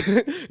 Yeah,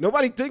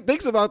 nobody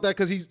thinks about that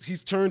because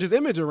he's turned his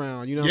image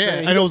around. You know what I'm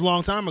saying? And it was a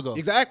long time ago.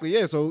 Exactly,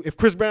 yeah. So if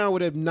Chris Brown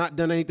would have not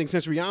done anything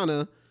since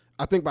Rihanna,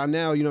 I think by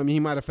now, you know what I mean, he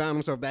might have found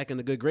himself back in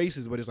the good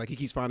graces, but it's like he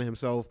keeps finding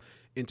himself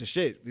into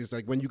shit. It's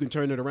like when you can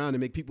turn it around and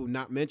make people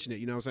not mention it,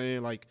 you know what I'm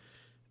saying? Like,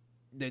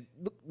 that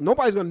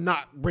nobody's gonna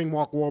not bring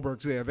Mark Wahlberg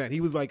to their event. He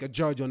was like a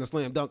judge on the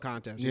slam dunk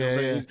contest. You know what I'm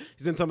saying?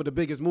 He's in some of the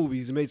biggest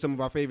movies. He made some of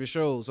our favorite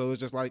shows. So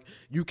it's just like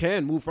you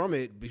can move from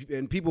it,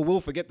 and people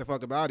will forget the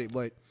fuck about it,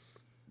 but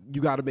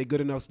you got to make good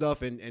enough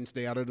stuff and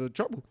stay out of the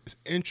trouble. It's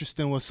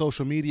interesting what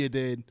social media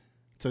did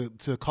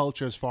to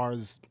culture as far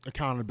as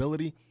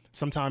accountability.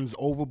 sometimes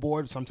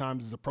overboard,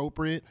 sometimes it's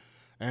appropriate.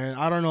 And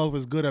I don't know if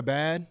it's good or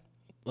bad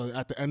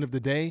at the end of the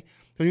day.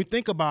 When you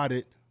think about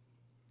it,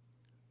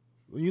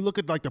 when you look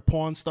at like the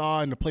porn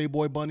star and the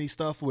Playboy Bunny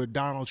stuff with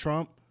Donald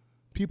Trump,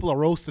 people are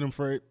roasting him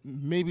for it,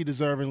 maybe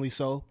deservingly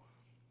so.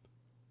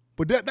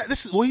 But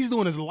this is what he's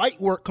doing is light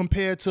work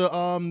compared to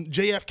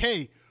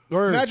JFK.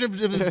 Word. Imagine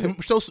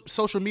if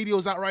social media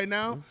was out right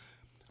now.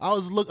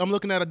 I'm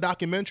looking at a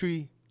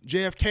documentary.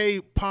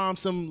 JFK palmed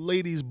some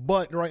lady's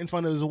butt right in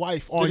front of his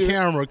wife on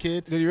camera,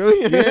 kid. Did you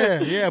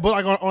really? yeah, but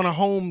like on a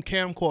home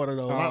camcorder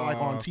though, not like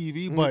on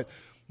TV. But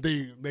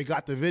they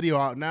got the video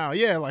out now.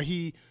 Yeah, like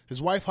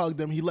his wife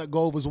hugged him. He let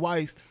go of his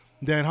wife.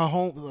 Then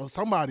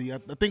somebody, I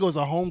think it was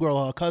a homegirl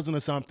or a cousin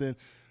or something.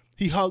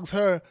 He hugs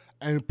her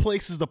and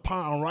places the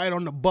palm right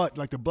on the butt,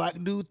 like the black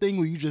dude thing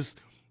where you just.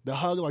 The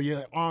hug, like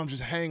your arms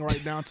just hang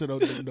right down to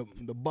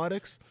the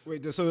buttocks.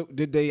 Wait, so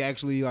did they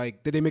actually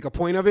did they make a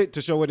point of it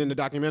to show it in the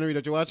documentary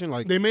that you're watching?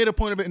 Like they made a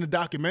point of it in the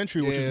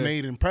documentary, which is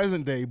made in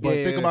present day. But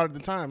think about it at the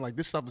time, like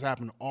this stuff was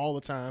happening all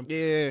the time.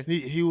 Yeah,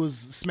 he was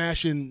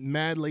smashing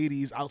mad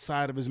ladies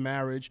outside of his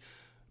marriage.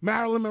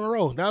 Marilyn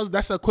Monroe,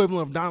 that's the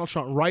equivalent of Donald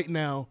Trump right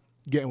now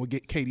getting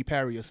with Katy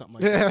Perry or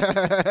something like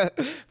that.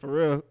 For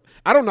real.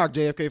 I don't knock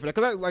JFK for that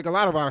because like a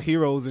lot of our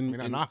heroes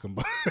and I knock him,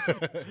 but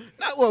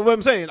well, what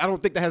I'm saying, I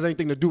don't think that has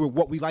anything to do with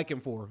what we like him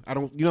for. I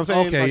don't, you know what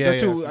I'm saying?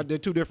 Okay, they're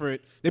two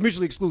different. They're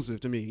mutually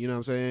exclusive to me. You know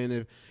what I'm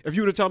saying? If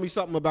you were to tell me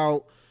something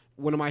about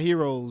one of my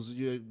heroes,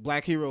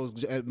 black heroes,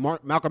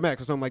 Malcolm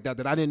X or something like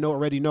that I didn't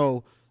already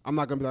know. I'm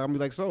not gonna be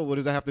like, so what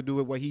does that have to do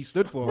with what he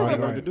stood for? What he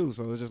wanted to do?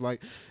 So it's just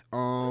like,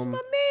 my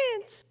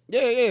man's.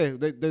 Yeah.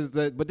 There's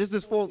that, but this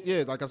is false.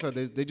 Yeah, like I said,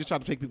 they just try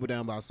to take people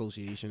down by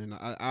association, and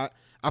I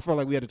felt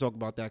like we had to talk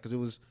about that because it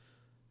was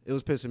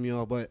pissing me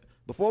off. But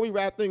before we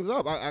wrap things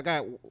up, I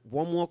got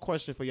one more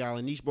question for y'all,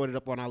 and Niche brought it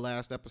up on our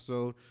last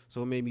episode,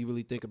 so it made me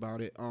really think about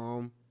it.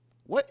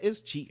 What is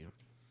cheating?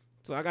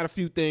 So I got a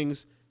few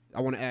things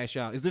I want to ask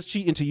y'all. Is this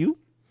cheating to you,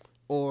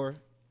 or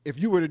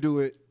if you were to do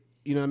it?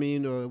 You know what I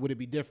mean? Or would it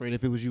be different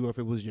if it was you or if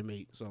it was your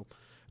mate? So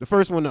the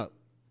first one up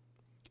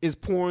is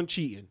porn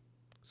cheating.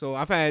 So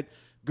I've had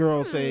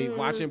girls say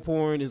watching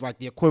porn is like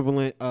the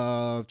equivalent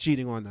of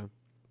cheating on them.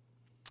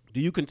 Do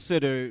you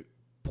consider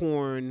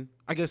porn,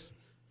 I guess,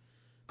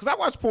 because I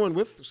watched porn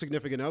with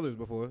significant others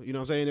before, you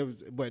know what I'm saying?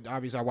 But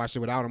obviously I watched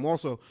it without them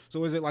also.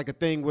 So is it like a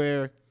thing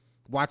where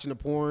watching the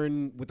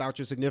porn without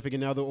your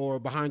significant other or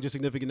behind your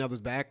significant other's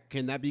back,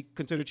 can that be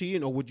considered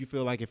cheating? Or would you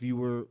feel like if you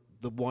were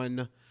the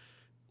one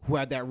who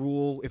had that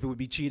rule, if it would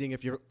be cheating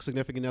if your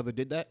significant other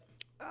did that?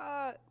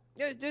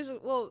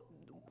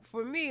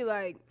 For me,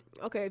 like,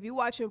 okay, if you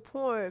watching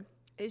porn,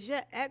 is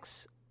your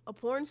ex a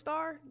porn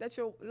star? That's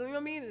you know what I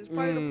mean? It's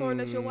part of the porn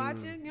that you're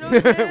watching. You know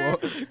what I'm saying?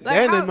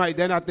 Well,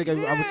 then I think I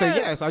would say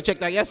yes. I check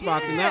that yes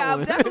box in that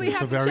one.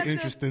 It's a very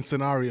interesting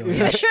scenario.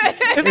 Is your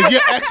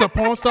ex a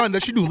porn star? And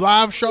does she do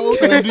live shows?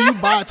 And then do you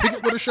buy a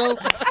ticket for the show?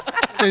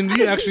 And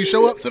do you actually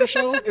show up to the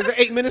show? Is it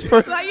 8 minutes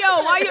per? Like,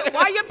 yo,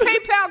 why your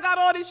PayPal got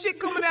all this shit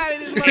coming out of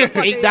this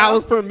motherfucker?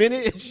 $8 per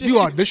minute. You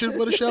audition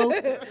for the show?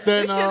 Then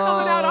this shit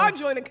coming out our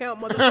joint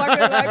account,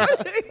 motherfucker. Like,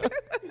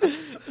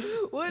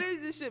 what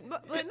is this shit?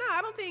 But no,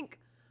 I don't think.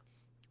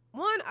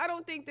 I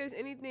don't think there's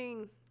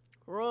anything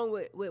wrong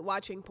with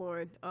watching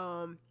porn.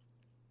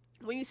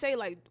 When you say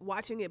like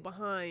watching it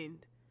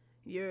behind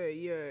your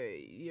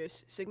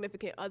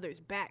significant other's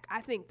back,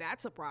 I think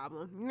that's a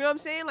problem. You know what I'm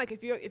saying? Like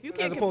if you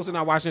can't, as opposed to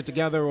not watching it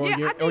together,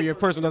 or your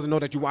person doesn't know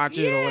that you watch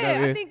it or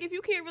whatever. I think if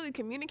you can't really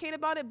communicate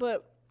about it,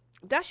 but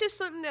that's just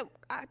something that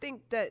I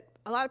think that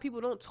a lot of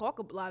people don't talk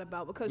a lot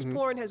about because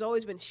porn has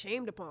always been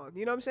shamed upon.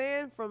 You know what I'm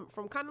saying? From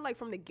kind of like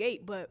from the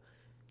gate, but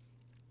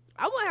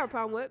I wouldn't have a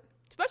problem with it,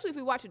 especially if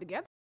we watch it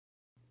together.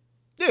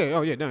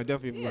 Yeah, no,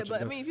 definitely. Yeah,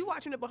 but I mean, if you're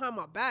watching it behind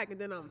my back and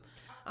then I'm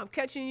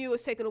catching you,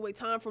 it's taking away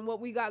time from what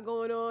we got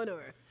going on,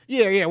 or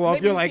yeah. Well,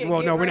 if you're like,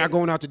 well, no, we're not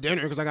going out to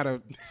dinner because I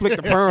gotta flick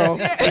the pearl.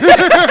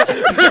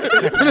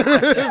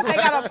 I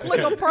gotta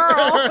flick a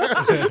pearl.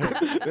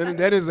 Then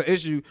that is an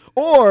issue.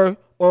 Or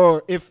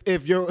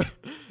if you're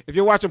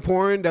watching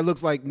porn that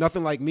looks like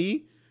nothing like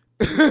me.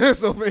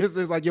 So for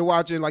instance, like you're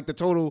watching like the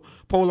total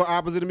polar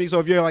opposite of me. So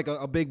if you're like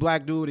a big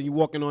black dude and you're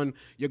walking on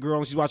your girl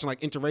and she's watching like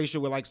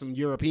interracial with like some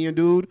European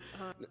dude,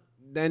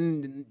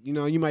 then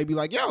you might be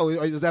like, yo,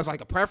 is that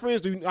like a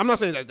preference? I'm not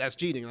saying that that's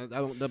cheating. I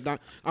don't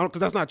because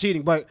that's not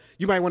cheating. But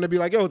you might want to be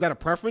like, yo, is that a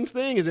preference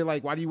thing? Is it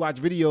like, why do you watch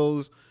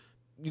videos?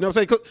 You know what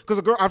I'm saying? Because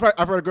a girl, I've heard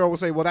a girl will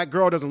say, well, that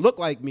girl doesn't look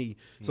like me.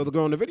 So the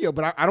girl in the video,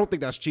 but I don't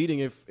think that's cheating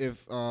if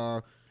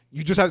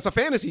you just have, it's a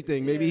fantasy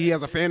thing. Maybe he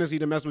has a fantasy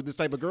to mess with this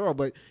type of girl,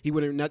 but he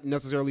wouldn't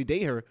necessarily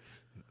date her.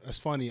 That's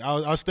funny. I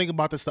was thinking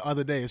about this the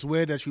other day. It's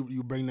weird that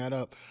you bring that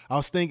up. I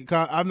was thinking,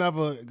 I've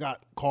never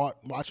got caught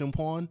watching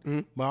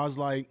porn, but I was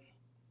like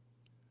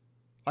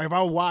if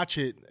I watch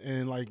it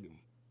and like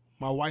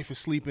my wife is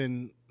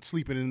sleeping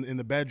in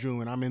the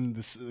bedroom and I'm in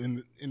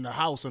the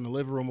house in the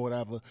living room or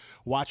whatever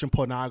watching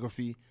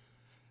pornography,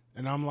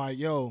 and I'm like,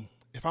 yo,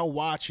 if I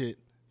watch it,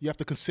 you have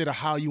to consider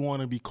how you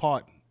want to be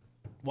caught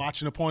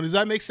watching the porn. Does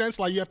that make sense?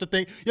 Like you have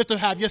to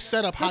have your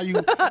setup how you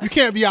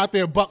can't be out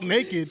there buck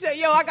naked. Say,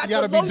 yo, I got You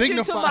the gotta be lotion to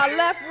dignified. my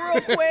left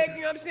real quick.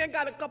 You know what I'm saying?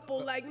 Got a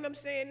couple, like, you know what I'm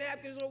saying,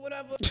 napkins or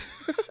whatever.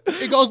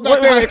 It goes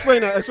back Wait, to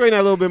explain that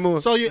a little bit more.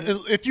 So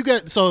if you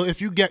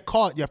get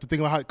caught, you have to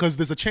think about how, because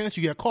there's a chance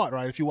you get caught,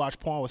 right? If you watch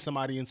porn with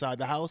somebody inside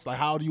the house, like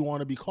how do you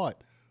want to be caught?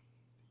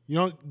 You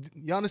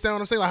understand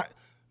what I'm saying? Like,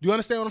 do you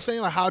understand what I'm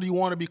saying? Like, how do you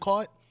want to be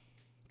caught?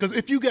 Because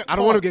if you get caught, I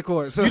don't want to get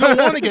caught. So. You don't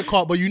want to get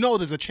caught, but you know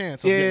there's a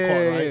chance of getting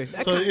caught, Yeah. right?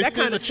 That So kind- if that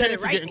there's kinda a said it chance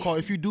of right getting there. caught,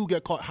 if you do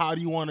get caught, how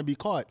do you want to be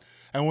caught?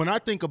 And when I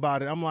think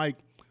about it, I'm like,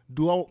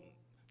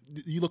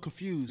 you look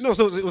confused. No,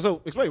 so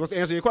explain. What's the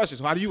answer to your question?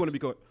 So how do you want to be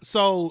caught?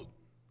 So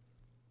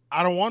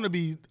I don't want to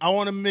be. I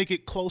want to make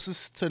it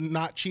closest to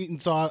not cheating.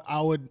 So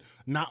I would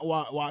not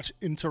watch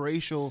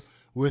interracial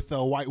with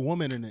a white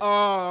woman in it.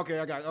 Oh, okay,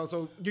 I got it. Oh,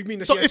 so you mean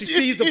that So she actually if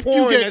sees the you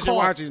porn get as you're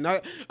caught- watching? I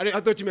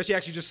thought you meant she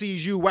actually just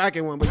sees you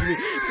whacking one, but you mean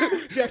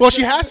Well,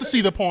 she has to see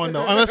the porn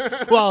though, unless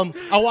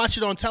I watch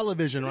it on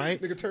television,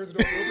 right? nigga turns it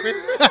off a little bit.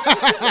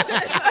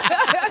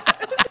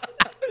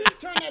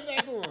 Turn that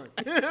back on.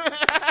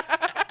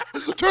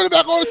 Turn it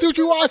back on and see what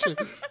you're watching.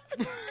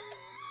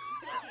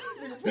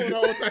 Pulling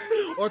all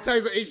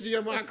types of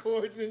HDMI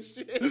cords and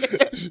shit.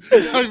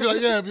 I'd be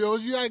like, yeah, yo,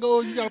 you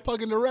gotta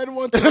plug in the red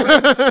one. To the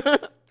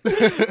red.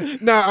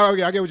 Nah,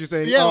 okay, I get what you're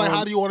saying. Yeah, like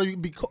how do you want to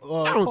be?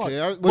 I don't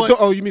care. But,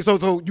 you mean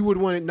so you would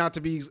want it not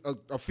to be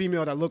a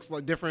female that looks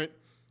like different,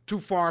 too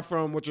far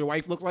from what your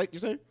wife looks like? You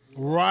saying?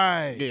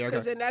 Right. Yeah,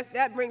 Because okay. then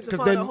that brings 'Cause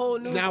upon then a whole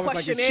new now it's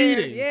like you're questionnaire.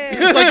 cheating. Yeah.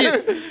 It's like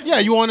yeah,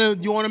 you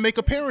wanna make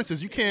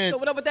appearances. You can't. So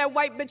what up with that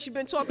white bitch you've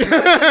been talking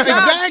about? Your job,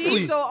 Exactly.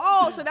 G? So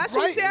that's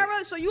who Right.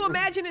 Sarah. So you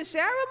imagining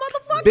Sarah,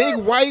 motherfucker? Big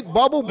white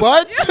bubble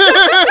butts?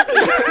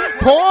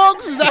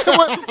 Porgs? Is that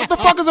what the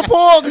fuck is a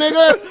porg,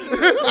 nigga?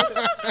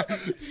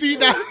 See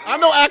now, I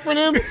know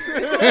acronyms.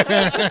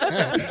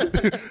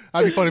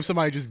 I'd be funny if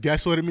somebody just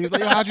guessed what it means.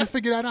 Like, yo, how'd you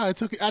figure that out? I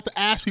had to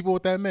ask people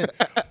what that meant.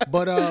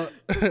 But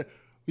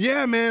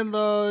yeah, man,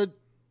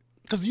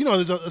 because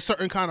there's a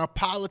certain kind of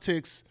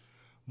politics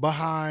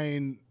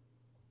behind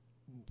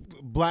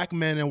black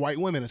men and white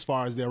women as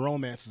far as their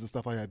romances and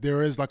stuff like that.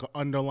 There is like an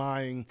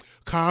underlying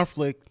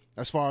conflict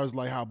as far as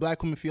like how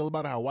black women feel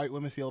about it, how white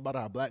women feel about it,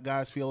 how black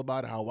guys feel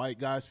about it, how white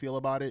guys feel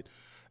about it,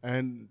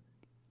 and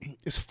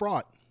it's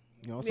fraught.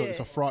 It's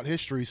a fraught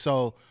history.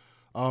 So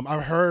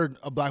I've heard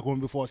a black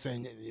woman before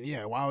saying,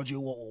 "Yeah, why would you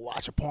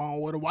watch a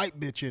porn with a white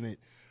bitch in it?"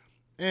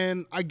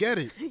 And I get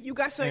it. You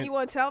got something you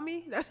want to tell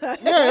me?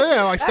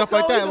 Yeah, like stuff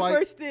like that. That's always Like the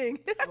first thing.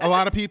 a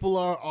lot of people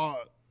are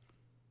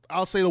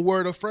I'll say the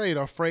word afraid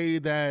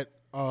that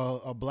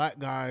a black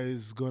guy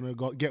is gonna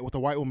get with a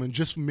white woman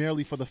just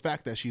merely for the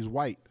fact that she's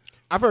white.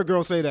 I've heard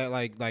girls say that,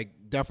 like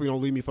definitely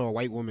don't leave me for a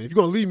white woman. If you're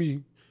gonna leave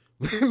me,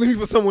 leave me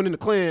for someone in the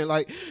clan,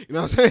 like, you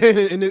know what I'm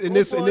saying? In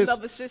this,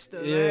 another sister.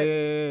 Right?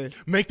 yeah.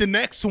 Make the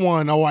next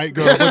one a white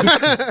girl,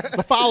 but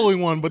the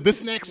following one, but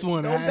this next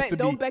one has to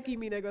Don't be Becky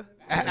me, nigga.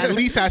 at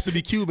least has to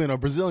be Cuban or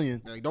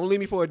Brazilian. Like, don't leave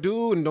me for a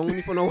dude, and don't leave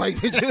me for no white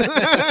bitch.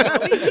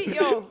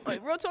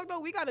 Like, real talk though,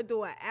 we gotta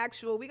do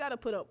we gotta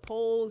put up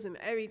polls and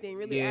everything.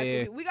 Really Yeah.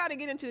 asking. We gotta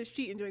get into this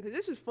cheating joint because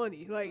this is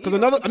funny. Like, Because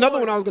another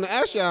one I was gonna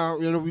ask y'all,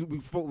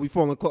 we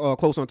falling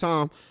close on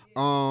time.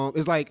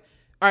 Is like,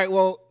 all right,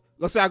 well,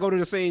 let's say I go to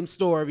the same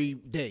store every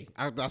day.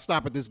 I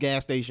stop at this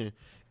gas station.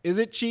 Is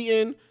it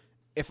cheating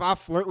if I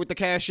flirt with the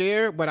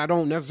cashier, but I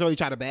don't necessarily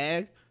try to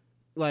bag?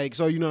 Like,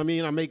 so you know what I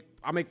mean?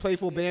 I make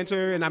playful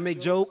banter and I make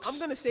jokes. I'm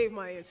gonna save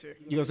my answer.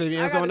 You gonna save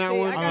your I answer on that gotta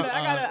one?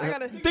 I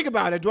gotta. Think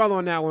about it. Dwell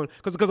on that one.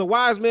 Because a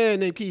wise man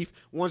named Keith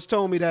once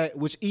told me that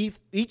with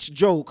each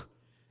joke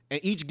and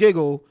each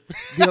giggle,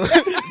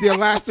 the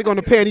elastic on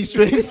the panty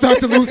string start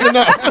to loosen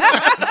up.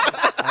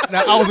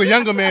 Now I was a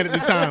younger man at the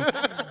time,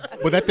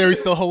 but that theory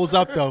still holds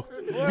up though.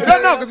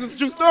 No, because it's a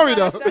true story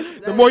though.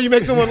 The more you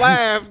make someone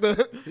laugh,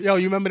 Yo,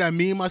 you remember that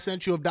meme I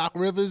sent you of Doc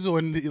Rivers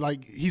when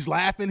like he's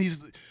laughing,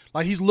 he's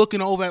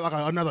looking over at like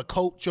another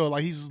coach or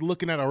like he's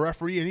looking at a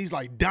referee and he's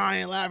like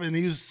dying laughing and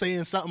he's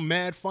saying something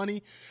mad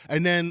funny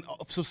and then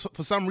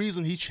for some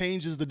reason he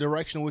changes the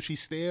direction in which he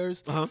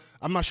stares.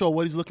 I'm not sure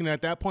what he's looking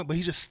at that point, but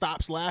he just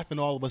stops laughing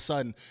all of a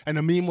sudden. And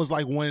the meme was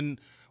like when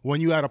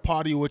you at a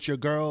party with your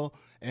girl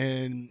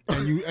and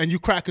you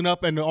cracking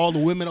up and all the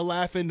women are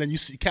laughing, then you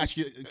catch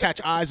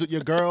eyes with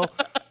your girl,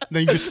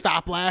 then you just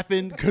stop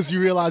laughing because you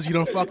realize you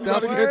done fucked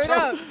up. Word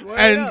up.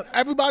 And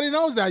everybody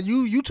knows that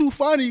you too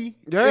funny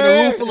in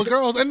a room full of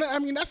girls, and I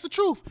mean that's the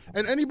truth.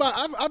 And anybody,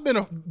 I've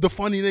been the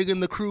funny nigga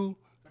in the crew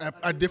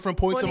at different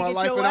points Funny, in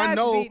my get life, your and I ass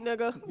know, beat,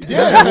 nigga.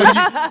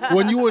 yeah,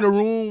 when you in a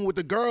room with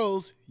the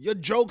girls, your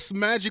jokes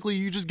magically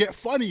you just get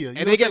funnier,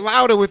 and they get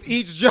louder with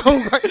each joke.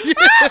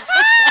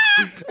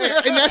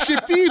 and that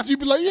shit feeds you.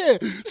 Be like, yeah.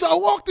 So I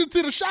walked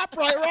into the shop,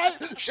 right?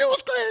 Shit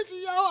was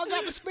crazy, yo. I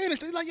got the Spanish.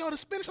 They like, yo, the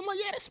Spanish. I'm like,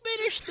 yeah, the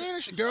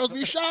Spanish. Girls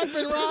be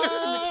shopping,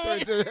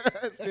 right?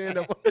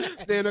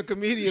 Stand up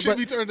comedian. Should But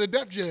be turned to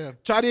Def Jam.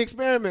 try the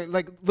experiment.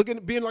 Like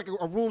being like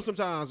a room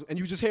sometimes, and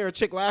you just hear a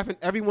chick laughing.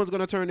 Everyone's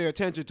gonna turn their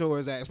attention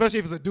towards that, especially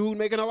if it's a dude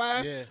making a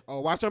laugh. Yeah.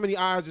 Oh, watch how many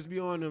eyes just be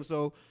on them.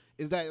 So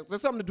is that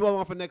that's something to dwell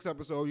on for next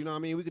episode. You know what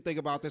I mean? We could think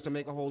about this and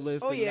make a whole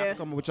list. Oh, and y'all yeah. can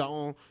come up with your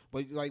own.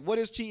 But like, what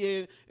is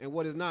cheating and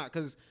what is not?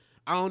 Because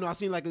I don't know. I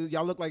seen like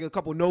y'all look like a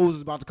couple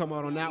noses about to come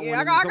out on that Yeah,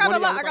 one. I So got one a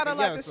of y'all lot. I look got like a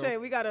lot to yes, so- say.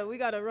 We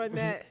gotta run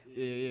that.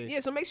 Yeah.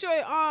 So make sure,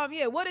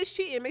 what is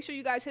cheating? Make sure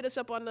you guys hit us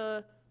up on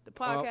the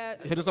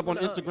podcast. Hit us up on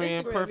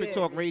Instagram, Perfect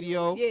Talk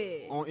Radio.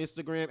 Yeah. On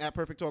Instagram at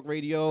Perfect Talk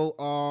Radio.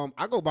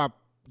 I go by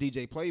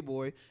DJ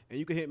Playboy, and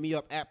you can hit me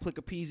up at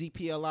Plickapeezy,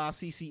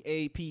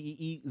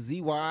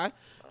 PLICCAPEEZY.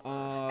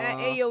 At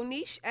Ayo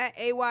Niche, at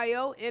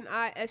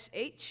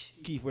AYONISH.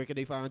 Keith, where can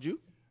they find you?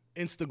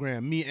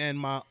 Instagram, me and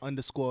my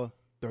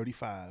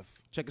 _35.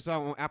 Check us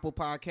out on Apple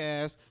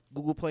Podcasts,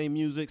 Google Play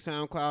Music,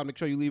 SoundCloud. Make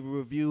sure you leave a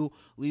review,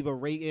 leave a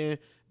rating.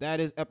 That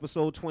is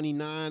episode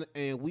 29,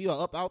 and we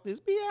are up out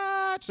this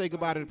biatch. Say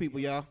goodbye to the people,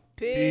 y'all.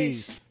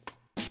 Peace.